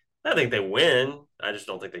I think they win. I just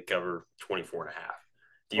don't think they cover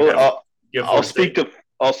 24.5.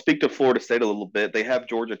 I'll speak to Florida State a little bit. They have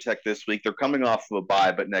Georgia Tech this week. They're coming off of a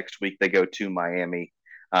bye, but next week they go to Miami.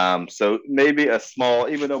 So maybe a small,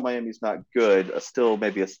 even though Miami's not good, still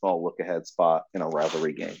maybe a small look ahead spot in a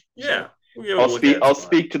rivalry game. Yeah. I'll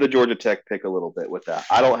speak to the Georgia Tech pick a little bit with that.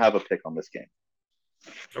 I don't have a pick on this game.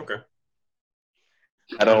 Okay.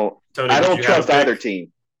 I don't trust either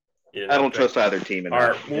team. You didn't I have a don't pick? trust either team in All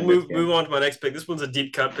that. right, we'll In this move game. on to my next pick. This one's a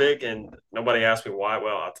deep cut pick, and nobody asked me why.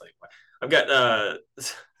 Well, I'll tell you why. I've got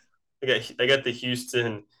I got the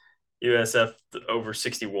Houston USF over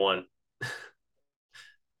 61.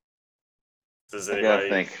 Does I gotta anybody?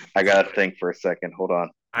 think. I gotta think for a second. Hold on.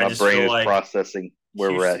 I My just brain feel is like processing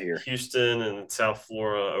where we're at here. Houston and South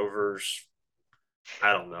Florida overs.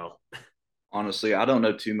 I don't know. Honestly, I don't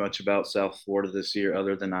know too much about South Florida this year,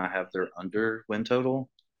 other than I have their under win total.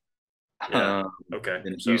 Yeah. Um, Okay.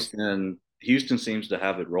 and So Houston seems to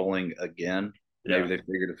have it rolling again. Maybe yeah. they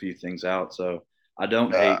figured a few things out. So I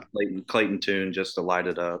don't Uh, hate Clayton Tune just to light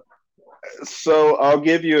it up. so I'll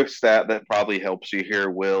give you a stat that probably helps you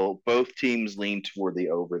here, Will. Both teams lean toward the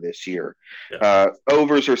over this year. Yeah.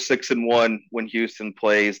 Overs are 6-1 when Houston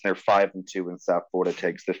plays, and they're 5-2 when South Florida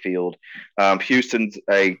takes the field. Houston's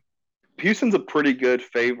a pretty good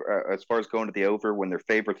favor as far as going to the over. When they're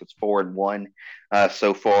favorites, it's 4-1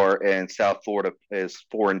 so far, and South Florida is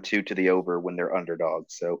 4-2 to the over when they're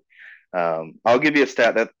underdogs. So I'll give you a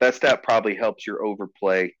stat that stat probably helps your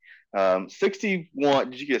overplay.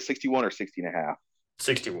 61. Did you get 61 or 60 and a half?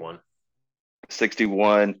 61.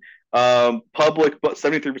 61. Public, but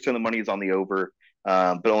 73% of the money is on the over.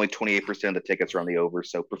 But only 28% of the tickets are on the over.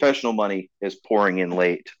 So professional money is pouring in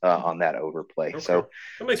late on that overplay. Okay. So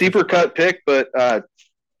That deeper cut pick, but I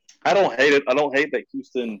don't hate it. I don't hate that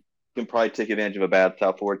Houston can probably take advantage of a bad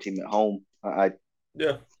South Florida team at home.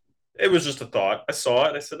 Yeah. It was just a thought. I saw it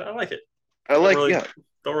and I said, I like it. I Don't like, really yeah,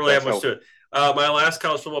 don't really have that's much how. to it. My last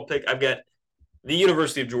college football pick, I've got the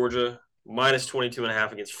University of Georgia minus 22 and a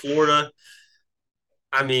half against Florida.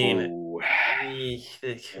 I mean, Ooh.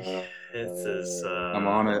 this is I'm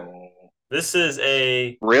on it. this is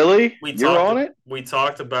a Really? we You're talked on it? we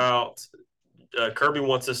talked about Kirby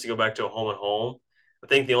wants us to go back to a home and home. I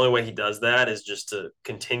think the only way he does that is just to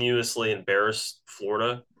continuously embarrass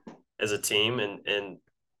Florida as a team, and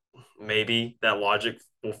maybe that logic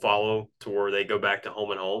will follow to where they go back to home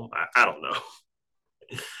and home. I don't know.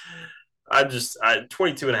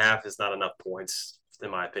 22 and a half is not enough points in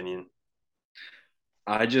my opinion.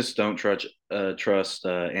 I just don't trust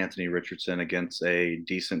Anthony Richardson against a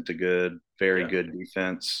decent to good, very Yeah. good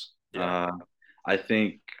defense. Yeah. I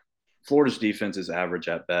think Florida's defense is average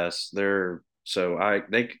at best. Georgia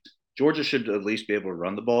should at least be able to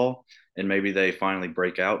run the ball, and maybe they finally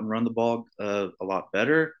break out and run the ball a lot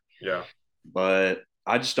better. Yeah. But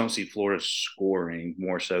I just don't see Florida scoring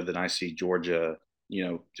more so than I see Georgia,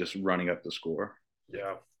 just running up the score.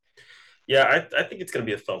 Yeah. Yeah. I think it's going to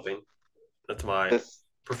be a thumping. That's my This,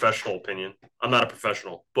 professional opinion. I'm not a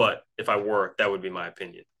professional, but if I were, that would be my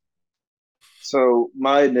opinion. so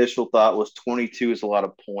my initial thought was 22 is a lot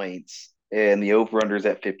of points, and the over under is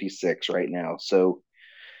at 56 right now. So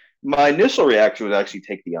my initial reaction was actually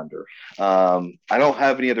take the under. I don't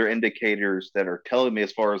have any other indicators that are telling me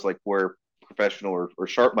as far as like where professional or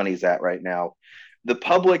sharp money's at right now. The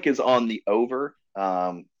public is on the over.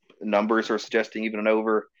 Numbers are suggesting even an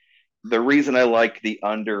over. The reason I like the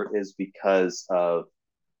under is because of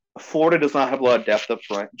Florida does not have a lot of depth up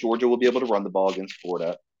front. Georgia will be able to run the ball against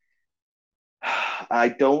Florida. I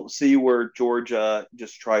don't see where Georgia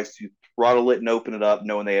just tries to throttle it and open it up,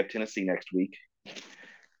 knowing they have Tennessee next week.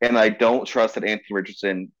 And I don't trust that Anthony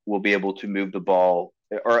Richardson will be able to move the ball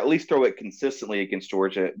or at least throw it consistently against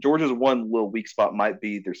Georgia. Georgia's one little weak spot might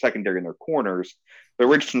be their secondary and their corners, but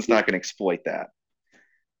Richardson's not going to exploit that.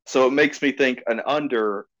 So it makes me think an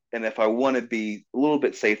under. And if I want to be a little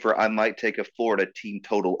bit safer, I might take a Florida team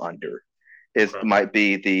total under. Okay. Might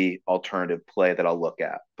be the alternative play that I'll look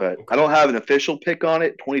at. But Okay. I don't have an official pick on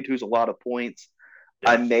it. 22 is a lot of points.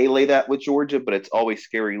 Yeah. I may lay that with Georgia, but it's always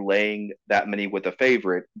scary laying that many with a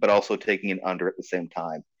favorite, but also taking an under at the same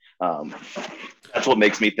time. That's what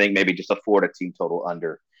makes me think maybe just a Florida team total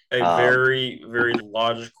under. A very, very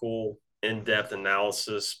logical, in-depth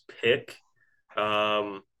analysis pick.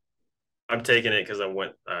 I'm taking it because I'm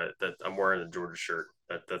wearing a Georgia shirt.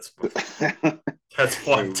 That's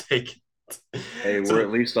why I'm taking. Hey, we're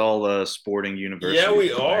at least all sporting university. Yeah,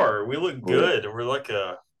 we are. We look good. We're like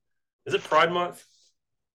is it Pride Month?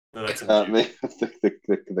 No, that's in June.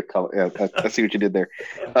 The color. Yeah, I see what you did there.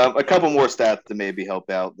 A couple more stats to maybe help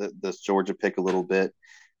out this Georgia pick a little bit.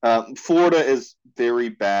 Florida is very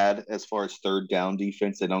bad as far as third down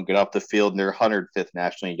defense. They don't get off the field, and they're 105th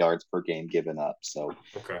nationally yards per game given up. So,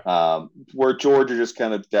 okay. Where Georgia just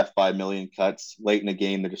kind of death by a million cuts late in the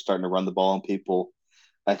game, they're just starting to run the ball on people.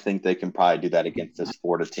 I think they can probably do that against this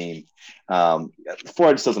Florida team.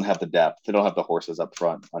 Florida just doesn't have the depth. They don't have the horses up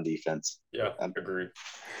front on defense. Yeah, agree.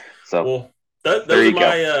 So, well,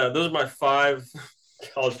 those are my 5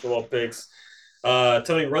 college football picks.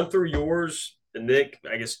 Tony, run through yours, and Nick.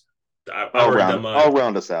 I guess I've already done mine. I'll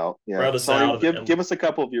round us out. Yeah, Round us Tony, out. give us a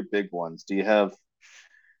couple of your big ones. Do you have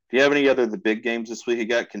any other the big games this week? You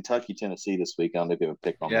got Kentucky, Tennessee this week. I'm gonna give a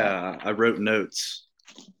pick on that. Yeah, I wrote notes.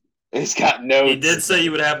 He's got notes. He did say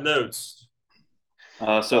you would have notes.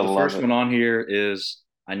 So the first one on here is,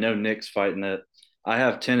 I know Nick's fighting it. I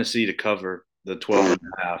have Tennessee to cover the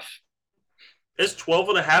 12.5. It's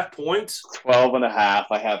 12.5 points. 12.5.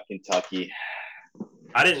 I have Kentucky.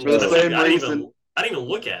 I didn't even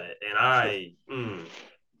look at it, and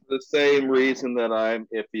the same reason that I'm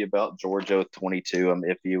iffy about Georgia with 22. I'm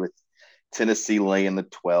iffy with Tennessee laying the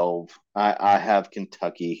 12. I have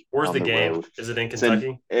Kentucky. Where's the game? Road. Is it in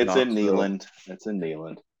Kentucky? It's in Neyland. It's in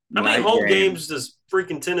Neyland. How many home games does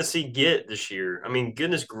freaking Tennessee get this year? I mean,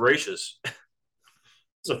 goodness gracious.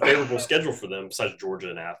 It's a favorable schedule for them besides Georgia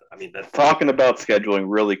and Athens. I mean, talking about scheduling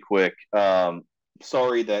really quick.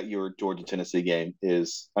 Sorry that your Georgia-Tennessee game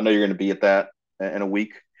is – I know you're going to be at that in a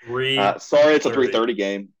week. Sorry, it's a 3:30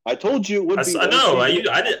 game. I told you it would be. I know.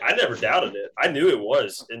 I never doubted it. I knew it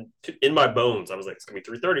was. In my bones, I was like, it's going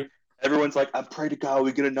to be 3:30. Everyone's like, I pray to God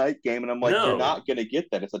we get a night game. And I'm like, you're not going to get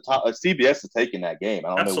that. It's CBS is taking that game. I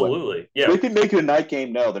don't know. Absolutely. Yeah. They can make it a night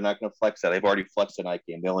game. No, they're not going to flex that. They've already flexed a night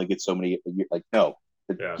game. They only get so many. Like, no.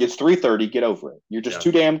 Yeah. It's 3:30. Get over it. You're just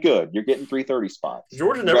too damn good. You're getting 3:30 spots.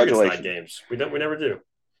 Georgia never gets night games. We never do.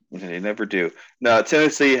 They never do. No,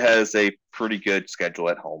 Tennessee has a pretty good schedule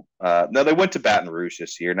at home. Now, they went to Baton Rouge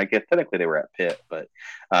this year, and I guess technically they were at Pitt, but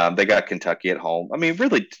they got Kentucky at home. I mean,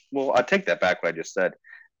 really, well, I take that back what I just said.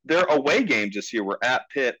 Their away games this year were at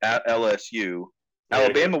Pitt, at LSU.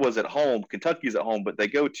 Alabama was at home. Kentucky's at home, but they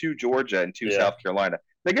go to Georgia and to South Carolina.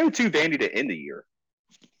 They go to Vandy to end the year.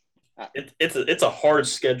 It's a hard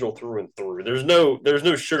schedule through and through. There's no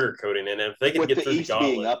sugarcoating in it. If they can get through the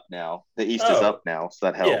gauntlet. Being up now, the East is up now, so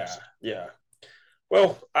that helps. Yeah.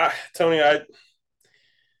 Well, Tony, I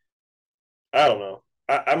don't know.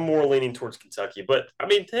 I'm more leaning towards Kentucky, but I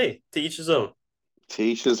mean, hey, to each his own. To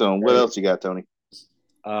each his own. What else you got, Tony?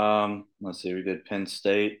 Let's see. We did Penn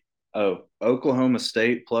State. Oh, Oklahoma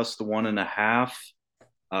State plus the 1.5.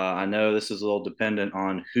 I know this is a little dependent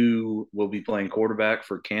on who will be playing quarterback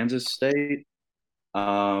for Kansas State.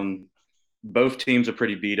 Both teams are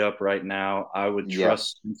pretty beat up right now. I would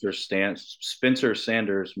trust Spencer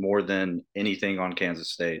Sanders more than anything on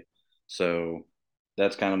Kansas State. So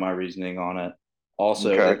that's kind of my reasoning on it.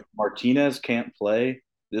 Also, if Martinez can't play,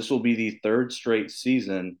 this will be the third straight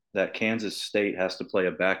season that Kansas State has to play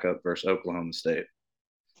a backup versus Oklahoma State.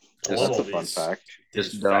 That's a fun fact.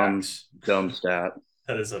 Just dumb stat.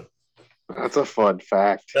 That's a fun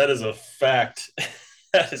fact. That is a fact.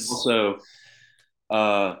 Also,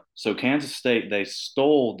 so Kansas State, they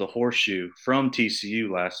stole the horseshoe from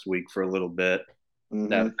TCU last week for a little bit. Mm-hmm.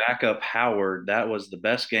 That backup Howard, that was the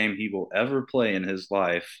best game he will ever play in his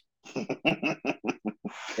life.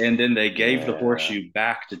 And then they gave the horseshoe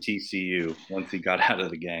back to TCU once he got out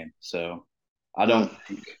of the game. So I don't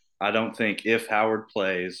think if Howard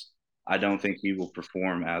plays, I don't think he will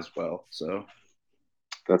perform as well. So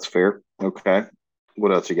that's fair. Okay.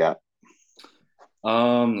 What else you got?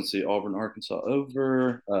 Let's see. Auburn, Arkansas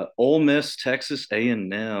over. Ole Miss, Texas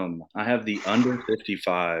A&M. I have the under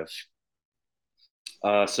 55.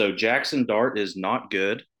 So Jackson Dart is not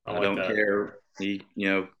good. I don't care.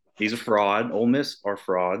 He's a fraud. Ole Miss are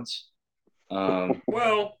frauds. Well,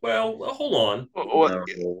 hold on. Well,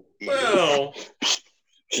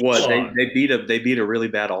 what they beat a really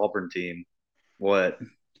bad Auburn team. What?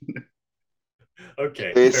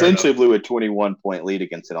 Okay. They essentially blew a 21-point lead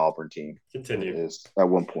against an Auburn team. Continue. At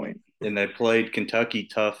one point. And they played Kentucky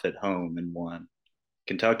tough at home and won.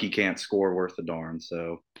 Kentucky can't score worth a darn,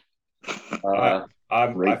 so I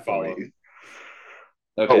follow.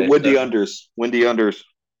 Okay, windy unders.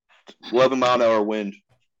 11-mile-an-hour wind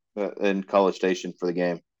in College Station for the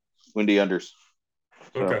game. Windy unders.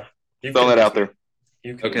 So, okay. Throw that out there.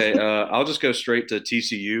 Okay, I'll just go straight to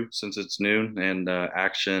TCU since it's noon and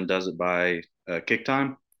Action does it by kick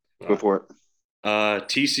time. Go for it.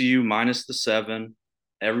 TCU minus the 7.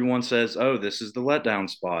 Everyone says, "Oh, this is the letdown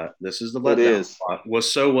spot. This is the letdown spot." Well,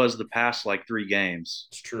 so was the past 3 games.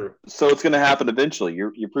 It's true. So it's going to happen eventually.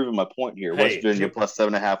 You're proving my point here. Hey, West Virginia plus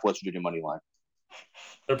 7.5. West Virginia money line.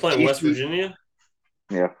 They're playing West Virginia.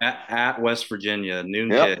 Yeah. At West Virginia, noon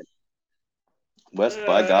kick. West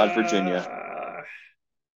by God, Virginia.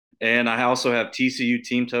 And I also have TCU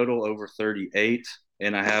team total over 38,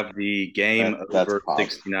 and I have the game over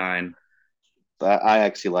 69. I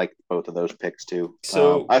actually like both of those picks too.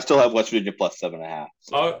 So I still have West Virginia plus 7.5.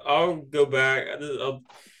 So. I'll go back.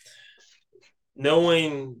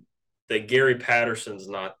 Knowing that Gary Patterson's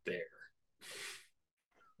not there,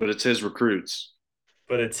 but it's his recruits.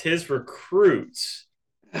 but it's his recruits.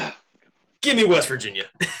 Give me West Virginia.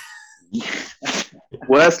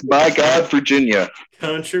 West, by God, Virginia.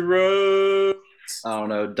 Country roads. I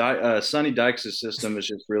don't know. Sonny Dykes' system is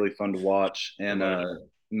just really fun to watch, and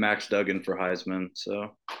Max Duggan for Heisman. So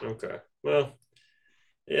okay, well,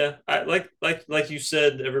 yeah, I like you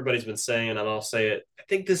said. Everybody's been saying, and I'll say it. I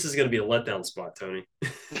think this is going to be a letdown spot, Tony. I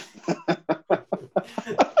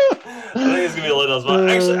think it's going to be a letdown spot.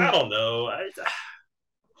 Actually, I don't know.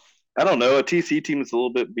 I don't know. A TC team is a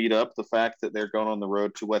little bit beat up. The fact that they're going on the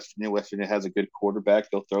road to West Virginia. West Virginia has a good quarterback.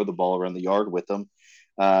 They'll throw the ball around the yard with them.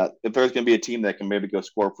 If there's going to be a team that can maybe go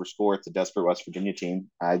score for score, it's a desperate West Virginia team.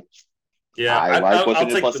 I like West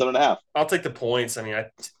Virginia plus 7.5. I'll take the points. I mean,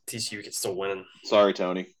 TCU can still win. Sorry,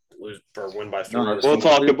 Tony. Lose or win by 3. No, we'll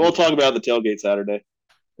talk about the tailgate Saturday.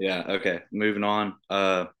 Yeah. Okay. Moving on.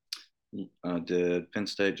 Did Penn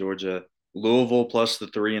State, Georgia, Louisville plus the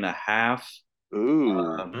 3.5. Ooh.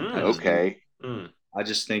 Okay. I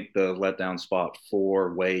just think the letdown spot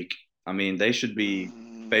for Wake. I mean, they should be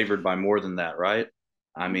favored by more than that, right?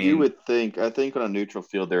 I mean, you would think. I think on a neutral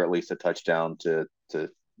field, they're at least a touchdown to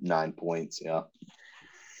 9 points. Yeah.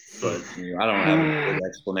 But I don't have a good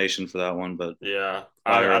explanation for that one. But yeah,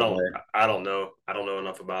 I don't know. I don't know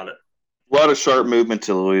enough about it. A lot of sharp movement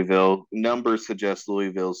to Louisville. Numbers suggest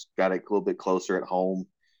Louisville's got it a little bit closer at home.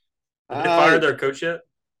 Have they fired their coach yet?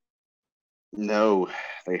 No,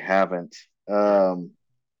 they haven't.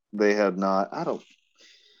 They have not. I don't.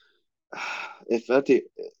 If that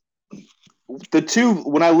the two,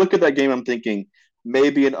 when I look at that game, I'm thinking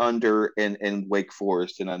maybe an under in Wake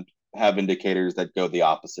Forest, and I have indicators that go the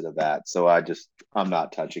opposite of that. So I'm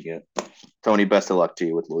not touching it. Tony, best of luck to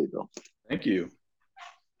you with Louisville. Thank you.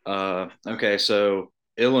 Okay, so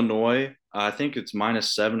Illinois, I think it's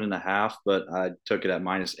minus 7.5, but I took it at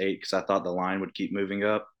minus 8 because I thought the line would keep moving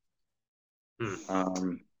up.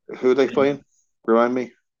 Who are they playing? Remind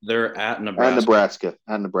me. They're at Nebraska.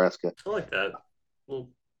 At Nebraska. I like that. Well,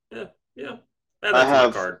 yeah. I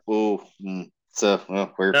have. Oh, so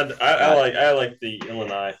we're. I like the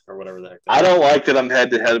Illinois or whatever the heck. I don't like that I'm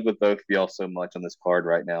head to head with both of y'all so much on this card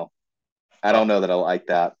right now. I don't know that I like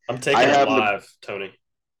that. I'm taking it live, Tony.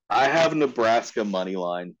 I have Nebraska money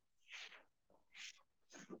line.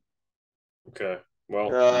 Okay.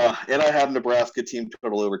 Well, and I have Nebraska team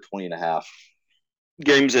total over 20.5.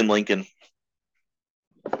 Games in Lincoln.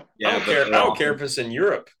 Yeah, I don't care if it's in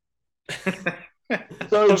Europe.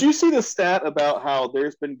 So did you see the stat about how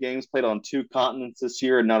there's been games played on 2 continents this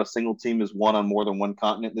year and not a single team has won on more than 1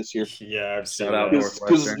 continent this year? Yeah, I've seen that.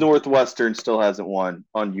 Because Northwestern still hasn't won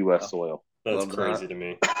on U.S. soil. That's crazy to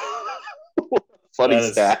me. Funny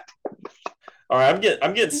stat. All right, I'm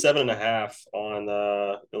getting 7.5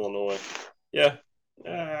 on Illinois. Yeah.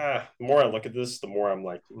 The more I look at this, the more I'm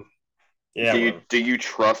like, yeah. Do you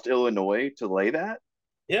trust Illinois to lay that?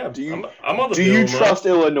 Yeah. I'm on the Do you trust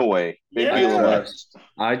Illinois? Yeah.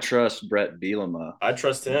 I trust Brett Bielema. I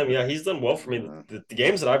trust him. Yeah, he's done well for me. The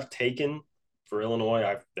games that I've taken for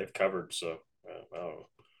Illinois, they've covered. So, I don't know.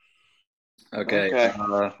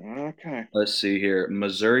 Okay. Let's see here.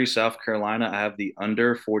 Missouri, South Carolina. I have the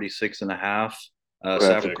under 46.5.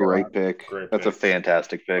 That's a great pick. That's a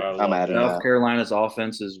fantastic pick. I'm adding that. South Carolina's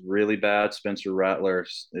offense is really bad. Spencer Rattler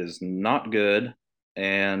is not good,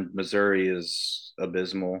 and Missouri is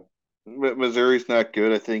abysmal. Missouri's not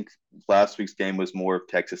good. I think last week's game was more of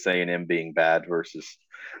Texas A&M being bad versus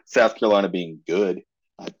South Carolina being good.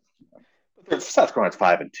 South Carolina's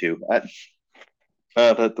 5-2.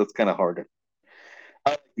 That's kind of hard.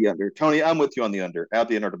 I like the under. Tony, I'm with you on the under. Add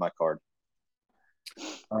the under to my card.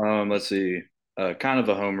 Let's see. Kind of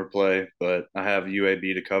a homer play, but I have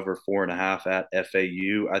UAB to cover 4.5 at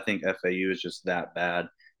FAU. I think FAU is just that bad.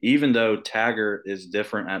 Even though Taggart is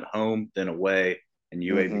different at home than away, and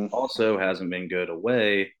UAB also hasn't been good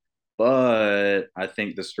away, but I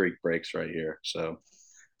think the streak breaks right here. So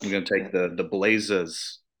I'm going to take the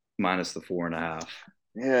Blazers minus the 4.5.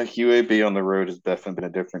 Yeah, UAB on the road has definitely been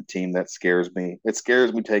a different team. That scares me. It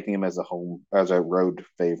scares me taking them as a road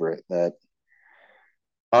favorite. That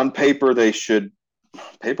on paper they could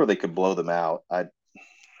blow them out.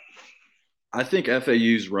 I think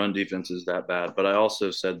FAU's run defense is that bad, but I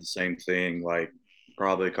also said the same thing like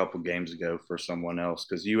probably a couple games ago for someone else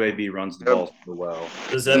because UAB runs the ball so well.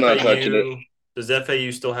 Does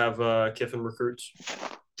FAU still have Kiffin recruits?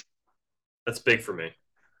 That's big for me.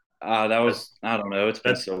 I don't know. It's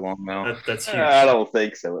been so long now. That's huge. I don't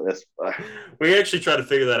think so. We actually tried to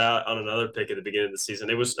figure that out on another pick at the beginning of the season.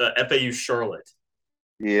 It was FAU Charlotte.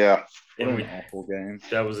 Yeah. What an awful game.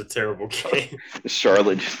 That was a terrible game.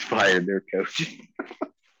 Charlotte just fired their coach.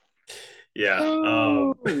 Yeah.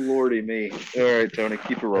 Oh, Lordy me. All right, Tony,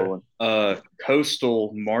 keep it rolling.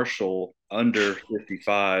 Coastal Marshall under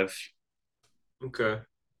 55. Okay.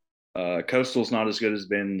 Coastal's not as good as it's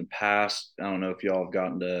been in the past. I don't know if y'all have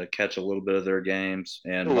gotten to catch a little bit of their games.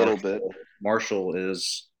 And A little bit. Marshall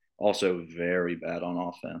is also very bad on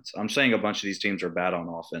offense. I'm saying a bunch of these teams are bad on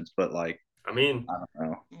offense, but like, I mean, I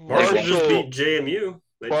don't know. Marshall just beat JMU.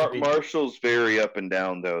 Marshall's very up and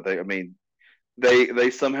down though. They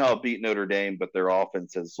somehow beat Notre Dame, but their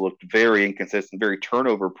offense has looked very inconsistent, very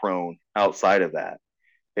turnover prone outside of that.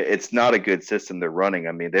 It's not a good system they're running.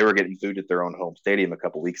 I mean, they were getting booed at their own home stadium a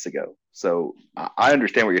couple weeks ago. So I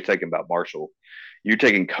understand what you're taking about Marshall. You're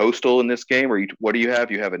taking Coastal in this game, or what do you have?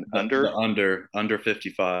 You have an under? Under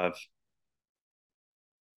 55.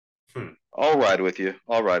 I'll ride with you.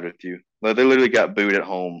 I'll ride with you. But they literally got booed at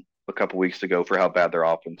home a couple weeks ago for how bad their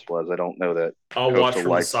offense was. I don't know that. I'll watch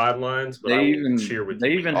from the sidelines, but I will cheer with you.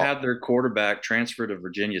 They even had their quarterback transfer to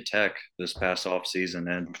Virginia Tech this past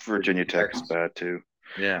offseason, and Virginia Tech's bad too.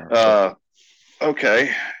 Yeah.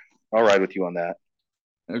 Okay. I'll ride with you on that.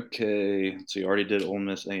 Okay. So you already did Ole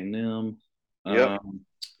Miss A&M. Yep.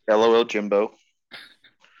 LOL Jimbo.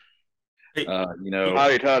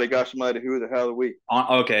 Howdy, got somebody who the hell are we?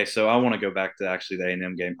 Okay, so I want to go back to actually the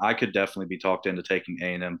A&M game. I could definitely be talked into taking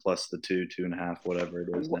A&M plus the 2.5, whatever it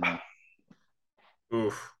is now.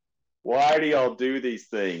 Oof. Why do y'all do these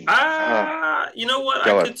things? You know what?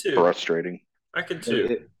 I could too. Frustrating. I could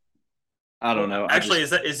too. I don't know. Actually,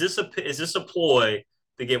 is this a ploy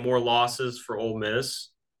to get more losses for Ole Miss?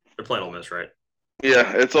 They're playing Ole Miss, right?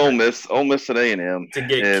 Yeah, it's Ole Miss and A&M to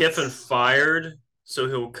get Kiffin fired, so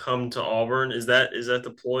he'll come to Auburn. Is that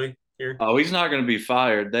the ploy here? Oh, he's not going to be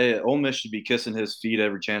fired. Ole Miss should be kissing his feet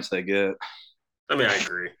every chance they get. I mean, I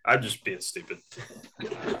agree. I'm just being stupid.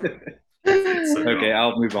 Okay,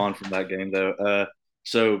 I'll move on from that game though.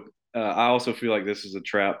 I also feel like this is a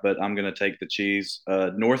trap, but I'm going to take the cheese.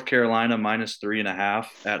 North Carolina minus 3.5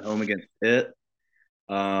 at home against Pitt.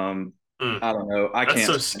 I don't know. That's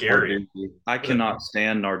so scary. I cannot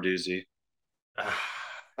stand Narduzzi.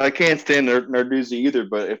 I can't stand Narduzzi either,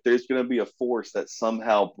 but if there's going to be a force that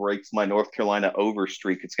somehow breaks my North Carolina over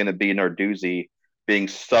streak, it's going to be Narduzzi being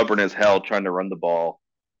stubborn as hell trying to run the ball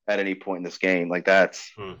at any point in this game. Like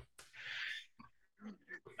that's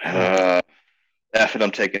F it,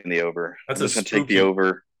 I'm taking the over. I'm just going to take the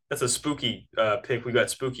over. That's a spooky pick. We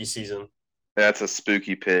got spooky season. That's a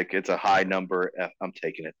spooky pick. It's a high number. I'm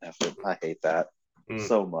taking it. I hate that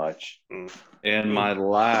so much. And my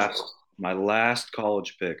last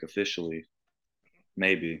college pick officially,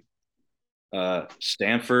 maybe.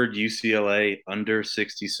 Stanford, UCLA under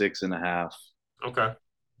 66.5. Okay.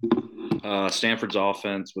 Stanford's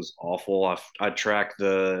offense was awful. I tracked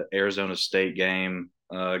the Arizona State game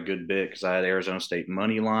a good bit because I had Arizona State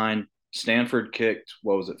money line. Stanford kicked,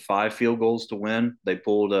 5 field goals to win. They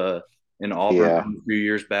pulled in Auburn a few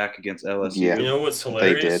years back against LSU. Yeah. You know what's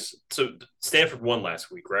hilarious? So Stanford won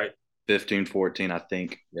last week, right? 15-14, I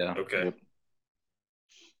think. Yeah. Okay. Yep.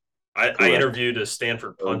 I interviewed a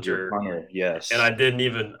Stanford punter. Yes. And I didn't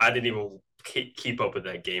even keep up with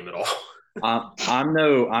that game at all. I'm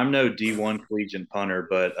no D1 collegiate punter,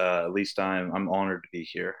 but at least I'm honored to be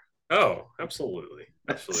here. Oh, absolutely.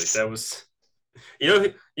 That was,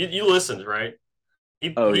 you listened, right?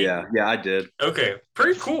 Yeah, I did. Okay,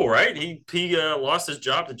 pretty cool, right? He lost his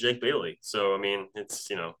job to Jake Bailey, so I mean, it's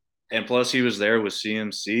And plus, he was there with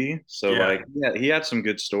CMC, so he had some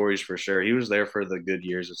good stories for sure. He was there for the good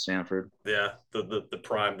years at Stanford. Yeah, the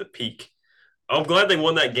prime, the peak. I'm glad they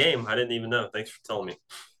won that game. I didn't even know. Thanks for telling me.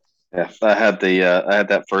 Yeah, I had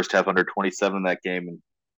that first half under 27 in that game, and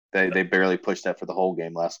they barely pushed that for the whole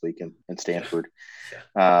game last week in Stanford.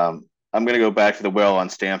 Yeah. I'm going to go back to the well on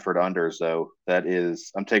Stanford unders, though.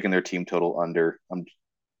 I'm taking their team total under.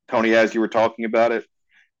 Tony, as you were talking about it,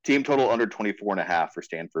 team total under 24.5 for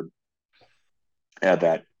Stanford. Add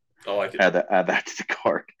that. I like it. Add that to the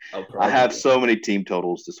card. I have so many team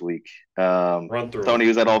totals this week. Run through Tony,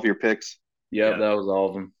 is that all of your picks? Yep, that was all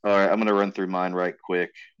of them. All right, I'm going to run through mine right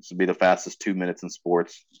quick. This will be the fastest 2 minutes in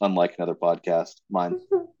sports, unlike another podcast. Mine.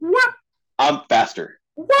 I'm faster.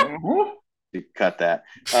 You cut that.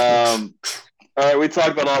 All right, we talked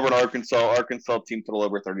about Auburn, Arkansas. Arkansas team total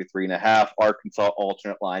over 33.5. Arkansas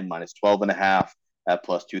alternate line minus 12.5 at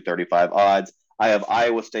plus 235 odds. I have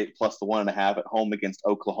Iowa State plus the 1.5 at home against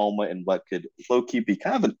Oklahoma in what could low-key be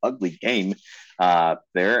kind of an ugly game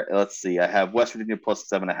there. Let's see. I have West Virginia plus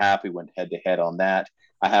 7.5. We went head-to-head on that.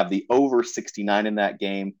 I have the over 69 in that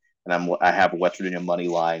game, and I have a West Virginia money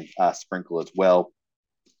line sprinkle as well.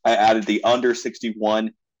 I added the under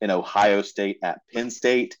 61 in Ohio State at Penn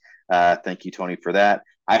State. Thank you, Tony, for that.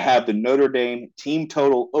 I have the Notre Dame team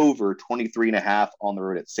total over 23.5 on the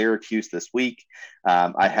road at Syracuse this week.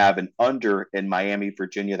 I have an under in Miami,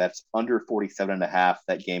 Virginia. That's under 47.5.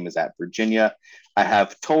 That game is at Virginia. I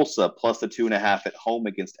have Tulsa plus the 2.5 at home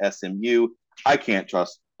against SMU. I can't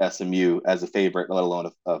trust SMU as a favorite, let alone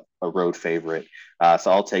a road favorite.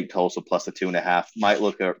 So I'll take Tulsa plus the 2.5. Might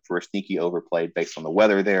look for a sneaky overplay based on the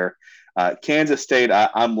weather there. Kansas State,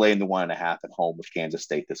 I'm laying the 1.5 at home with Kansas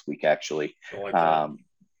State this week, actually.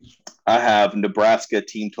 I have Nebraska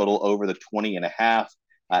team total over the 20.5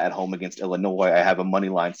 at home against Illinois. I have a money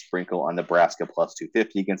line sprinkle on Nebraska plus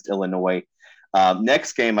 250 against Illinois.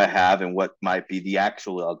 Next game I have, and what might be the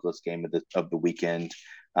actual ugliest game of the weekend,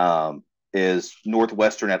 is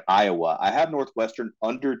Northwestern at Iowa. I have Northwestern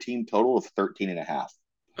under team total of 13.5.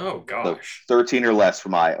 Oh gosh, so 13 or less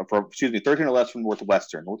from 13 or less from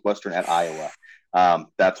Northwestern. Northwestern at Iowa.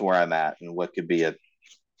 That's where I'm at, and what could be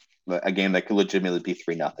a game that could legitimately be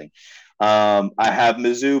 3-0. I have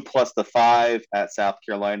Mizzou plus the 5 at South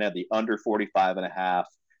Carolina, the under 45.5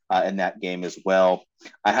 in that game as well.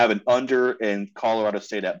 I have an under in Colorado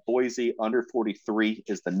State at Boise. Under 43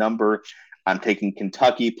 is the number. I'm taking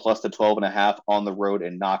Kentucky plus the 12.5 on the road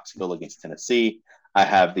in Knoxville against Tennessee. I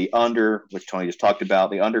have the under, which Tony just talked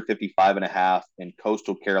about, the under 55.5 in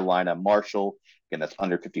Coastal Carolina Marshall. Again, that's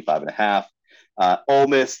under 55.5. Ole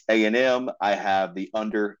Miss A&M, I have the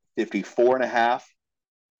under 54.5.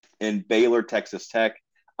 In Baylor, Texas Tech,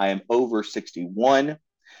 I am over 61.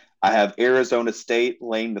 I have Arizona State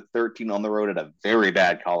laying the 13 on the road at a very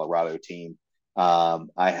bad Colorado team.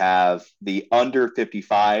 I have the under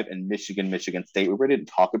 55 in Michigan State. We really didn't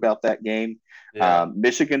talk about that game. Yeah.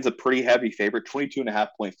 Michigan's a pretty heavy favorite, 22.5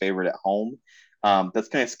 point favorite at home. That's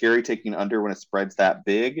kind of scary taking under when it spreads that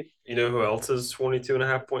big. You know who else is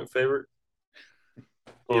 22.5 point favorite?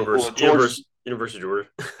 University of Georgia.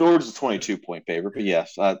 Georgia's a 22 point favorite, but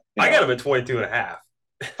yes. I got him at 22.5.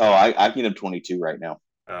 Oh, I get him 22 right now.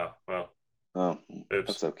 Oh, well. Oh, oops.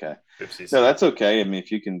 That's okay. Oopsies. No, that's okay. I mean,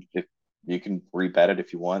 if you can rebet it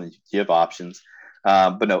if you want, and you have options.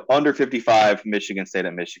 But no, under 55, Michigan State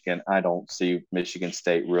at Michigan. I don't see Michigan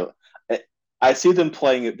State real. I see them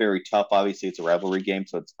playing it very tough. Obviously, it's a rivalry game,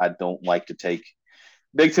 so I don't like to take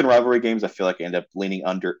Big Ten rivalry games. I feel like I end up leaning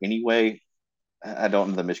under anyway. I don't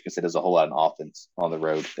know that Michigan State has a whole lot of offense on the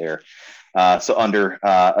road there. So under,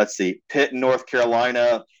 let's see, Pitt, North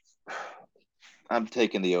Carolina. I'm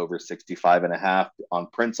taking the over 65.5 on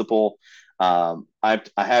principle. I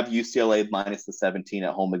have UCLA minus the 17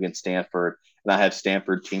 at home against Stanford, and I have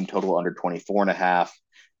Stanford team total under 24.5.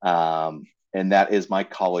 And that is my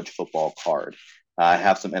college football card. I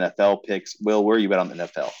have some NFL picks. Will, where are you at on the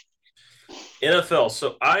NFL? NFL.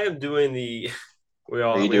 So I am doing the.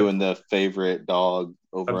 Are you doing the favorite dog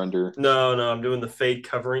over under? No, I'm doing the fade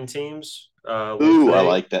covering teams. Ooh, I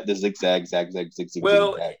like that. The zigzag.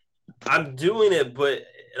 Well, I'm doing it, but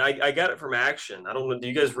I got it from Action. I don't know. Do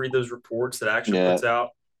you guys read those reports that Action puts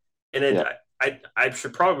out? And I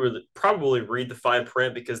should probably read the fine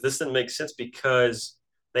print, because this didn't make sense, because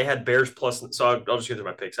they had Bears plus. So I'll just go through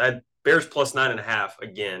my picks. I had Bears plus 9.5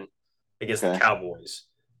 again against the Cowboys,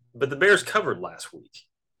 but the Bears covered last week.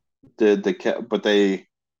 So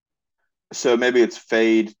maybe it's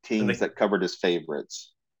fade teams that covered as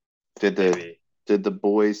favorites. Did the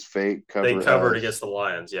boys fade cover? They covered against the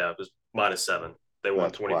Lions. Yeah, it was -7. They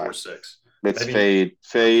won 24-6. It's maybe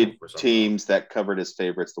fade teams that covered as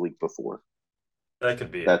favorites the week before. That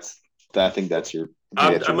could be. I think that's your.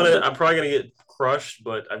 I'm probably gonna get crushed,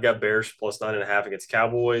 but I've got Bears plus 9.5 against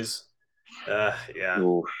Cowboys. Yeah.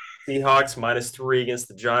 Ooh. Seahawks -3 against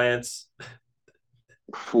the Giants.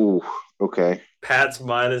 Ooh, okay. Pats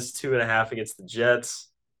 -2.5 against the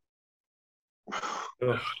Jets.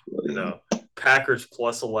 No. Packers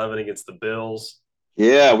plus 11 against the Bills.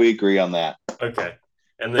 Yeah, we agree on that. Okay.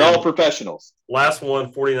 And then all professionals. Last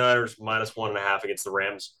one, 49ers -1.5 against the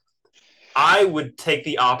Rams. I would take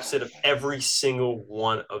the opposite of every single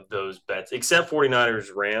one of those bets, except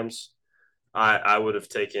 49ers Rams. I would have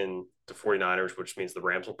taken the 49ers, which means the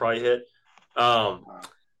Rams will probably hit.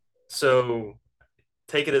 So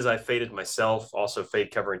take it as I faded myself. Also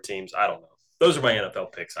fade covering teams. I don't know. Those are my NFL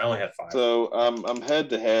picks. I only had 5. So I'm head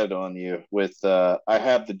to head on you with I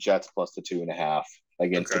have the Jets plus the 2.5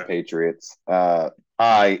 against the Patriots.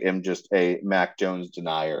 I am just a Mac Jones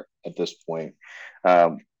denier at this point.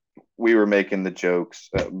 We were making the jokes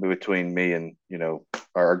between me and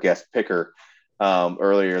our guest picker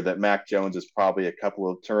earlier that Mac Jones is probably a couple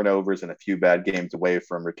of turnovers and a few bad games away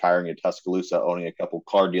from retiring in Tuscaloosa, owning a couple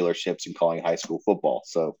car dealerships and calling high school football.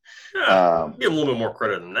 So give a little bit more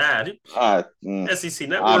credit than that. SEC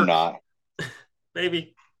Network. I'm not.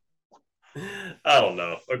 Maybe. I don't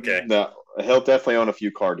know. Okay. No, he'll definitely own a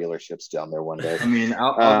few car dealerships down there one day. I mean,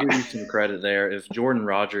 I'll Uh, give you some credit there. If Jordan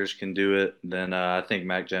Rodgers can do it, then I think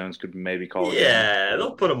Mac Jones could maybe call it in. Yeah,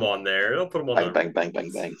 they'll put him on there. They'll put him on bang, bang, bang,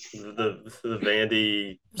 bang, bang. the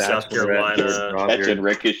Vandy, South Bachelorette Jordan Carolina. Catching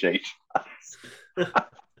Rodgers. ricochet.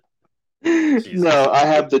 Jesus. No, I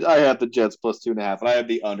have the Jets plus 2.5, and I have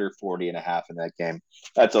the under 40.5 in that game.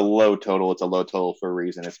 That's a low total. It's a low total for a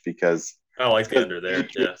reason. I like It's the because under there.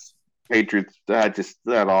 Yeah. Patriots.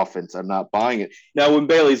 That offense. I'm not buying it. Now when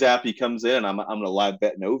Bailey Zappi comes in, I'm gonna live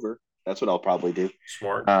betting over. That's what I'll probably do.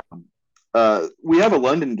 Smart. We have a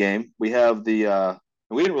London game. We didn't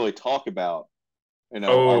really talk about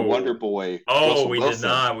our Wonder Oh. Boy Oh, Russell we did Wilson.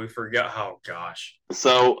 not. We forgot. Oh gosh.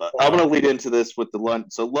 So Hold I'm going on. to lead into this with the London.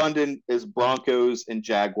 So London is Broncos and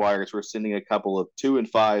Jaguars. We're sending a couple of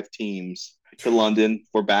 2-5 teams to London.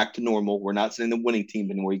 We're back to normal. We're not sending the winning team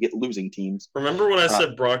anymore. You get losing teams. Remember when I Uh,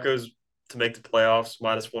 said Broncos to make the playoffs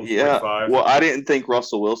minus yeah. 145? Well, I didn't think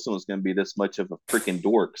Russell Wilson was going to be this much of a freaking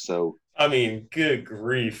dork. So I mean, good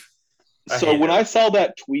grief. I so hate when him. I saw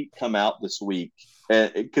that tweet come out this week,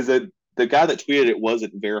 because the guy that tweeted it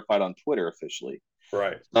wasn't verified on Twitter officially.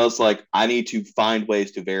 Right. I was like, I need to find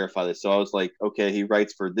ways to verify this. So I was like, okay, he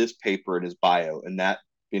writes for this paper in his bio, and that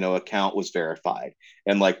account was verified.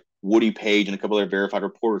 And like Woody Page and a couple other verified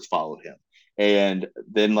reporters followed him. And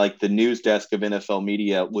then like the news desk of NFL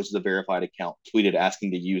Media, which is a verified account, tweeted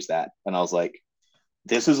asking to use that. And I was like,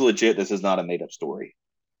 this is legit. This is not a made up story.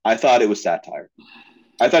 I thought it was satire.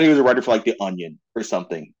 I thought he was a writer for like The Onion or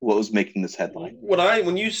something. What was making this headline?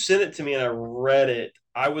 When you sent it to me and I read it,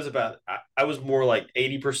 I was more like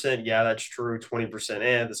 80%, yeah, that's true,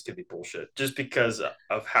 20%, this could be bullshit. Just because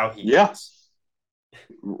of how he Yeah, is.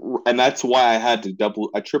 and that's why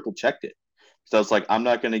I triple checked it. So I was like, I'm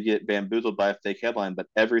not going to get bamboozled by a fake headline, but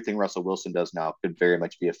everything Russell Wilson does now could very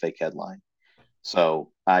much be a fake headline.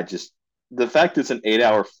 So the fact it's an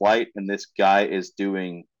 8-hour flight and this guy is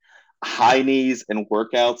doing high knees and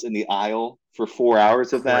workouts in the aisle for 4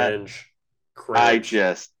 hours of that, Cringe. I Cringe.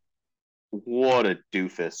 just, what a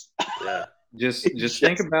doofus. Yeah. Just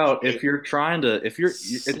think about if you're trying to if you're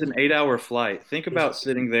it's an 8 hour flight. Think about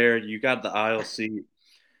sitting there, you got the aisle seat,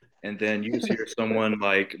 and then you just hear someone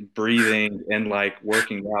like breathing and like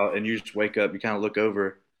working out, and you just wake up, you kind of look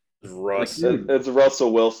over, like, Russ. dude, It's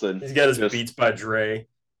Russell Wilson. He's got his Just Beats by Dre.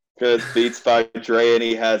 good beats by Dre, and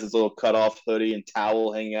he has his little cutoff hoodie and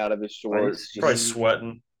towel hanging out of his shorts. Probably Just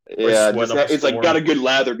sweating. Probably yeah, sweating just up a it's like got storm. a good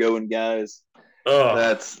lather going, guys. Ugh.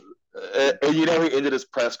 That's he ended his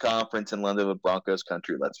press conference in London with Broncos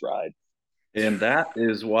country. Let's ride. and that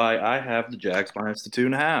is why I have the Jags minus the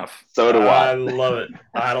 2.5. So do I. I love it.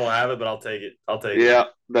 I don't have it, but I'll take it. I'll take it. Yeah,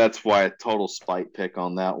 that's why a total spite pick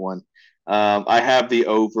on that one. I have the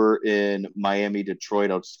over in Miami, Detroit.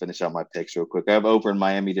 I'll just finish out my picks real quick. I have over in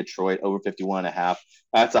Miami, Detroit, over 51.5.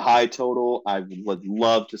 That's a high total. I would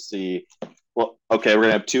love to see. Well, okay, we're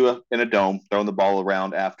gonna have Tua in a dome throwing the ball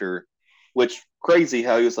around after, which crazy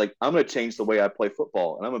how he was like, I'm gonna change the way I play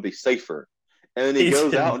football and I'm gonna be safer. And then he He's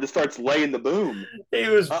goes out in, and just starts laying the boom. he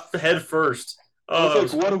was I, head first. I was Oh, that like,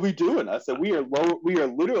 was what are we doing? I said, we are low. We are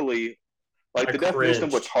literally like I the definition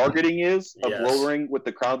of what cringed. targeting is of Yes. lowering with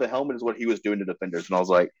the crown of the helmet is what he was doing to defenders. And I was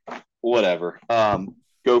like, whatever.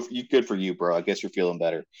 Good for you, bro. I guess you're feeling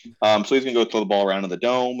better. So he's gonna go throw the ball around in the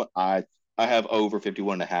dome. I have over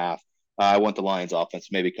 51.5. I want the Lions offense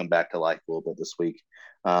to maybe come back to life a little bit this week.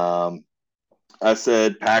 Um, I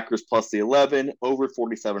said Packers plus the 11, over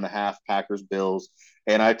 47.5, Packers, Bills.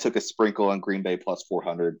 And I took a sprinkle on Green Bay plus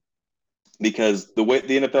 400 because the way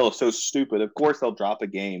the NFL is so stupid. Of course, they'll drop a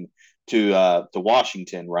game to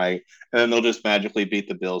Washington, right? And then they'll just magically beat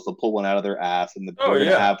the Bills. They'll pull one out of their ass, and Oh we're going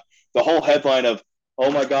to yeah. have the whole headline of, "Oh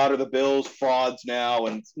my God, are the Bills frauds now?"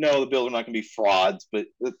 And no, the Bills are not going to be frauds, but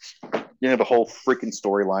have a whole freaking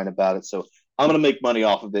storyline about it. So I'm going to make money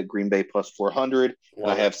off of it. Green Bay plus 400, and I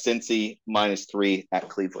Love have it. Cincy -3 at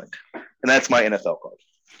Cleveland, and that's my NFL card.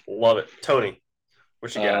 Love it. Tony,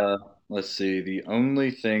 what you got? Uh, let's see. The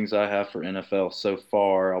only things I have for NFL so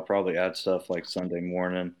far, I'll probably add stuff like Sunday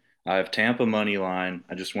morning. I have Tampa money line.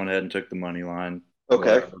 I just went ahead and took the money line.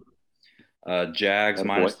 Okay, Jags that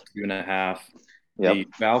boy. minus 2.5. Yep. The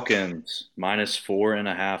Falcons minus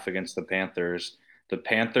 4.5 against the Panthers. The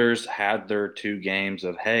Panthers had their two games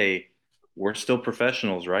of, hey, we're still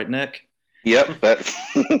professionals, right, Nick? Yep. That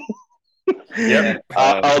Yep. And,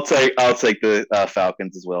 I'll take the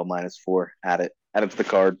Falcons as well -4. Add it to the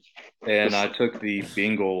card. and I Just took the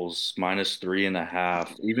Bengals minus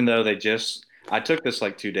 3.5, even though I took this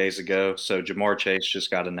like 2 days ago. So Jamar Chase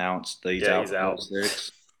just got announced that he's Yeah, out he's for out. week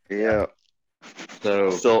 6. Yeah. yeah.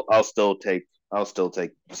 So I'll still take I'll still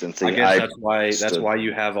take Cincy. I guess that's why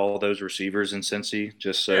you have all those receivers in Cincy,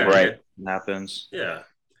 just so it happens. Yeah.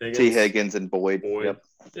 T. Higgins and Boyd. Yep.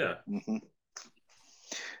 Yeah. Mm-hmm.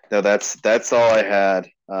 No, that's all I had.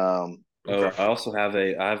 I also have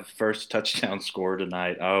I have first touchdown score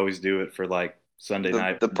tonight. I always do it for like Sunday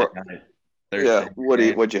night, Thursday. Yeah.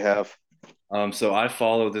 What'd you have? So I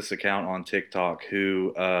follow this account on TikTok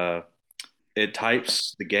who it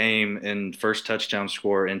types the game and first touchdown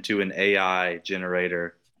score into an AI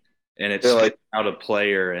generator, and it's like out a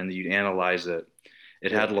player, and you analyze it.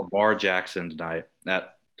 It had Lamar Jackson tonight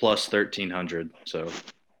at plus 1,300. So.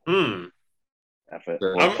 I'm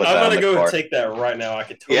gonna go and take that right now. I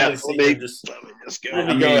could totally see him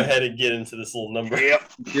let me go ahead and get into this little number. Yep.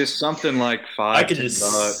 Just something like $5. I could just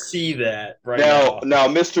see that right now. Now,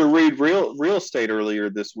 Mr. Reed, real estate earlier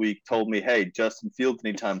this week told me, hey, Justin Fields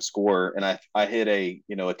anytime score, and I hit a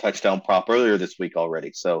touchdown prop earlier this week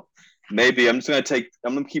already. So maybe I'm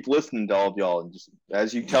gonna keep listening to all of y'all, and just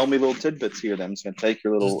as you tell me little tidbits here, then I'm just gonna take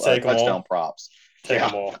your little touchdown props. Take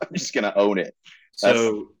them all. I'm just gonna own it.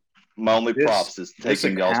 My only props is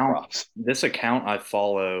taking y'all's props. This account I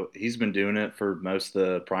follow, he's been doing it for most of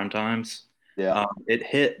the prime times. Yeah. It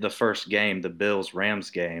hit the first game, the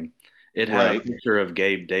Bills-Rams game. It had a picture of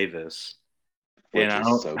Gabe Davis. And I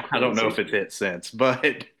don't know if it hit since, but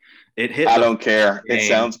it hit. I don't care. It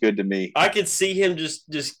sounds good to me. I could see him just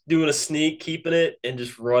doing a sneak, keeping it, and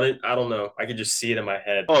just run it. I don't know. I could just see it in my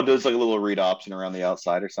head. Oh, there's like a little read option around the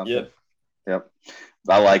outside or something. Yep.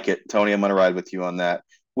 I like it. Tony, I'm going to ride with you on that.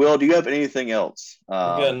 Will, do you have anything else?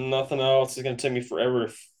 I've got nothing else. It's going to take me forever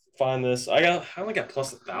to find this. I only got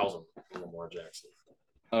plus 1,000 from Lamar Jackson.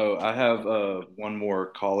 Oh, I have one more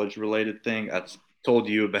college-related thing. I told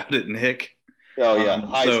you about it, Nick. Oh, yeah.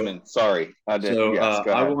 Heisman. Sorry. I did. So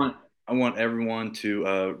I want everyone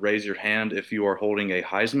to raise your hand if you are holding a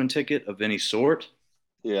Heisman ticket of any sort.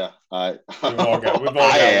 Yeah. We've all got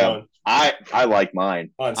one. I like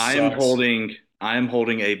mine. I am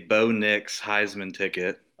holding a Bo Nix Heisman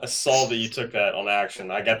ticket. I saw that you took that on action.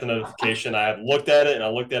 I got the notification. I had looked at it, and I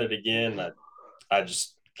looked at it again. And I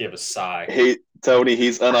just gave a sigh. Hey, Tony,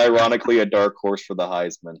 he's unironically a dark horse for the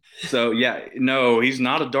Heisman. So, he's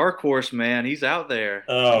not a dark horse, man. He's out there.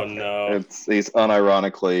 Oh, no. He's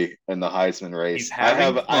unironically in the Heisman race. I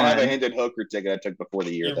have a Hendon Hooker ticket I took before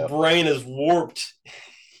the year, Your brain is warped.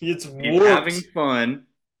 It's warped. He's having fun.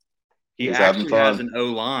 He actually has an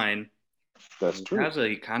O-line. That's true.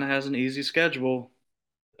 He kind of has an easy schedule.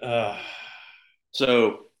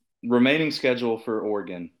 So, remaining schedule for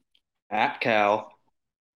Oregon: at Cal,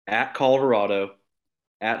 at Colorado,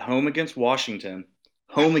 at home against Washington,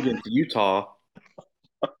 home against Utah.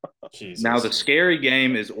 Jesus. Now, the scary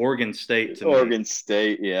game is Oregon State to me.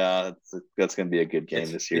 State, yeah. That's going to be a good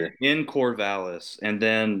game this year. In Corvallis. And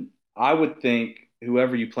then I would think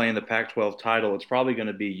whoever you play in the Pac-12 title, it's probably going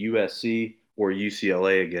to be USC or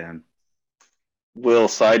UCLA again. Will,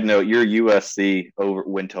 side note, your USC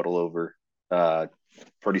win total over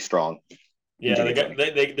pretty strong. Yeah,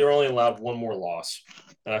 they're only allowed one more loss,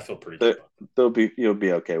 and I feel pretty good. You'll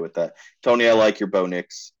be okay with that. Tony, I like your Bo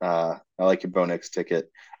Nix. I like your Bo Nix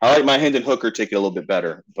ticket. I like my Hendon Hooker ticket a little bit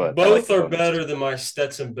better, but both are better than my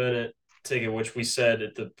Stetson Bennett ticket, which we said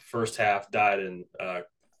at the first half died in.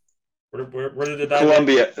 Where did it die?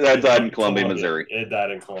 Columbia. That died in Columbia, Missouri. It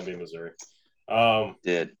died in Columbia, Missouri.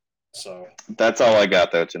 Did. So that's all I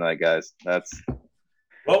got though tonight, guys. That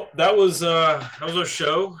was our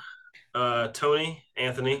show. Tony,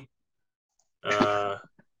 Anthony,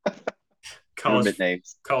 college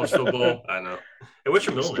names, college football. I know. Hey, what's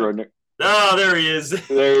your middle name? Oh, there he is.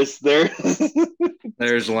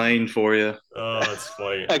 There's Lane for you. Oh, that's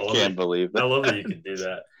funny. I can't believe that. I love that you can do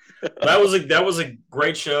that. That was a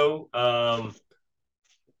great show.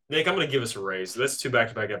 Nick, I'm going to give us a raise. That's 2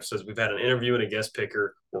 back-to-back episodes. We've had an interview and a guest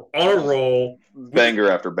picker. We're on a roll.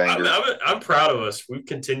 Banger after banger. I'm proud of us. We've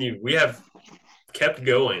continued. We have kept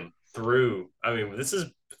going through. I mean, this is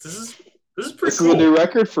pretty cool. This is a new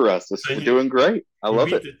record for us. We're doing great. I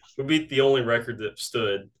love it. We beat the only record that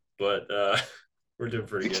stood, but we're doing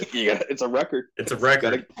pretty good. It's a record. It's a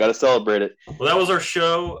record. Got to celebrate it. Well, that was our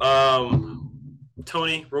show.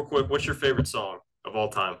 Tony, real quick, what's your favorite song of all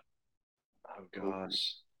time? Oh,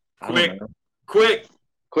 gosh. Quick.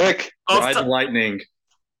 Ride the Lightning.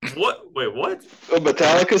 What? Wait, what? A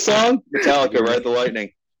Metallica song? Metallica, Ride the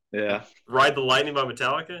Lightning. Yeah. Ride the Lightning by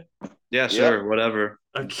Metallica? Yeah, sure. Whatever.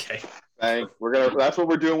 Okay. Hey, that's what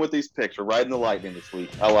we're doing with these picks. We're riding the lightning this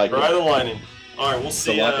week. I like it. Ride the Lightning. All right, we'll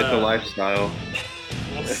see. It's a lifestyle.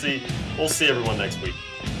 We'll see everyone next week.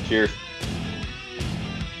 Cheers.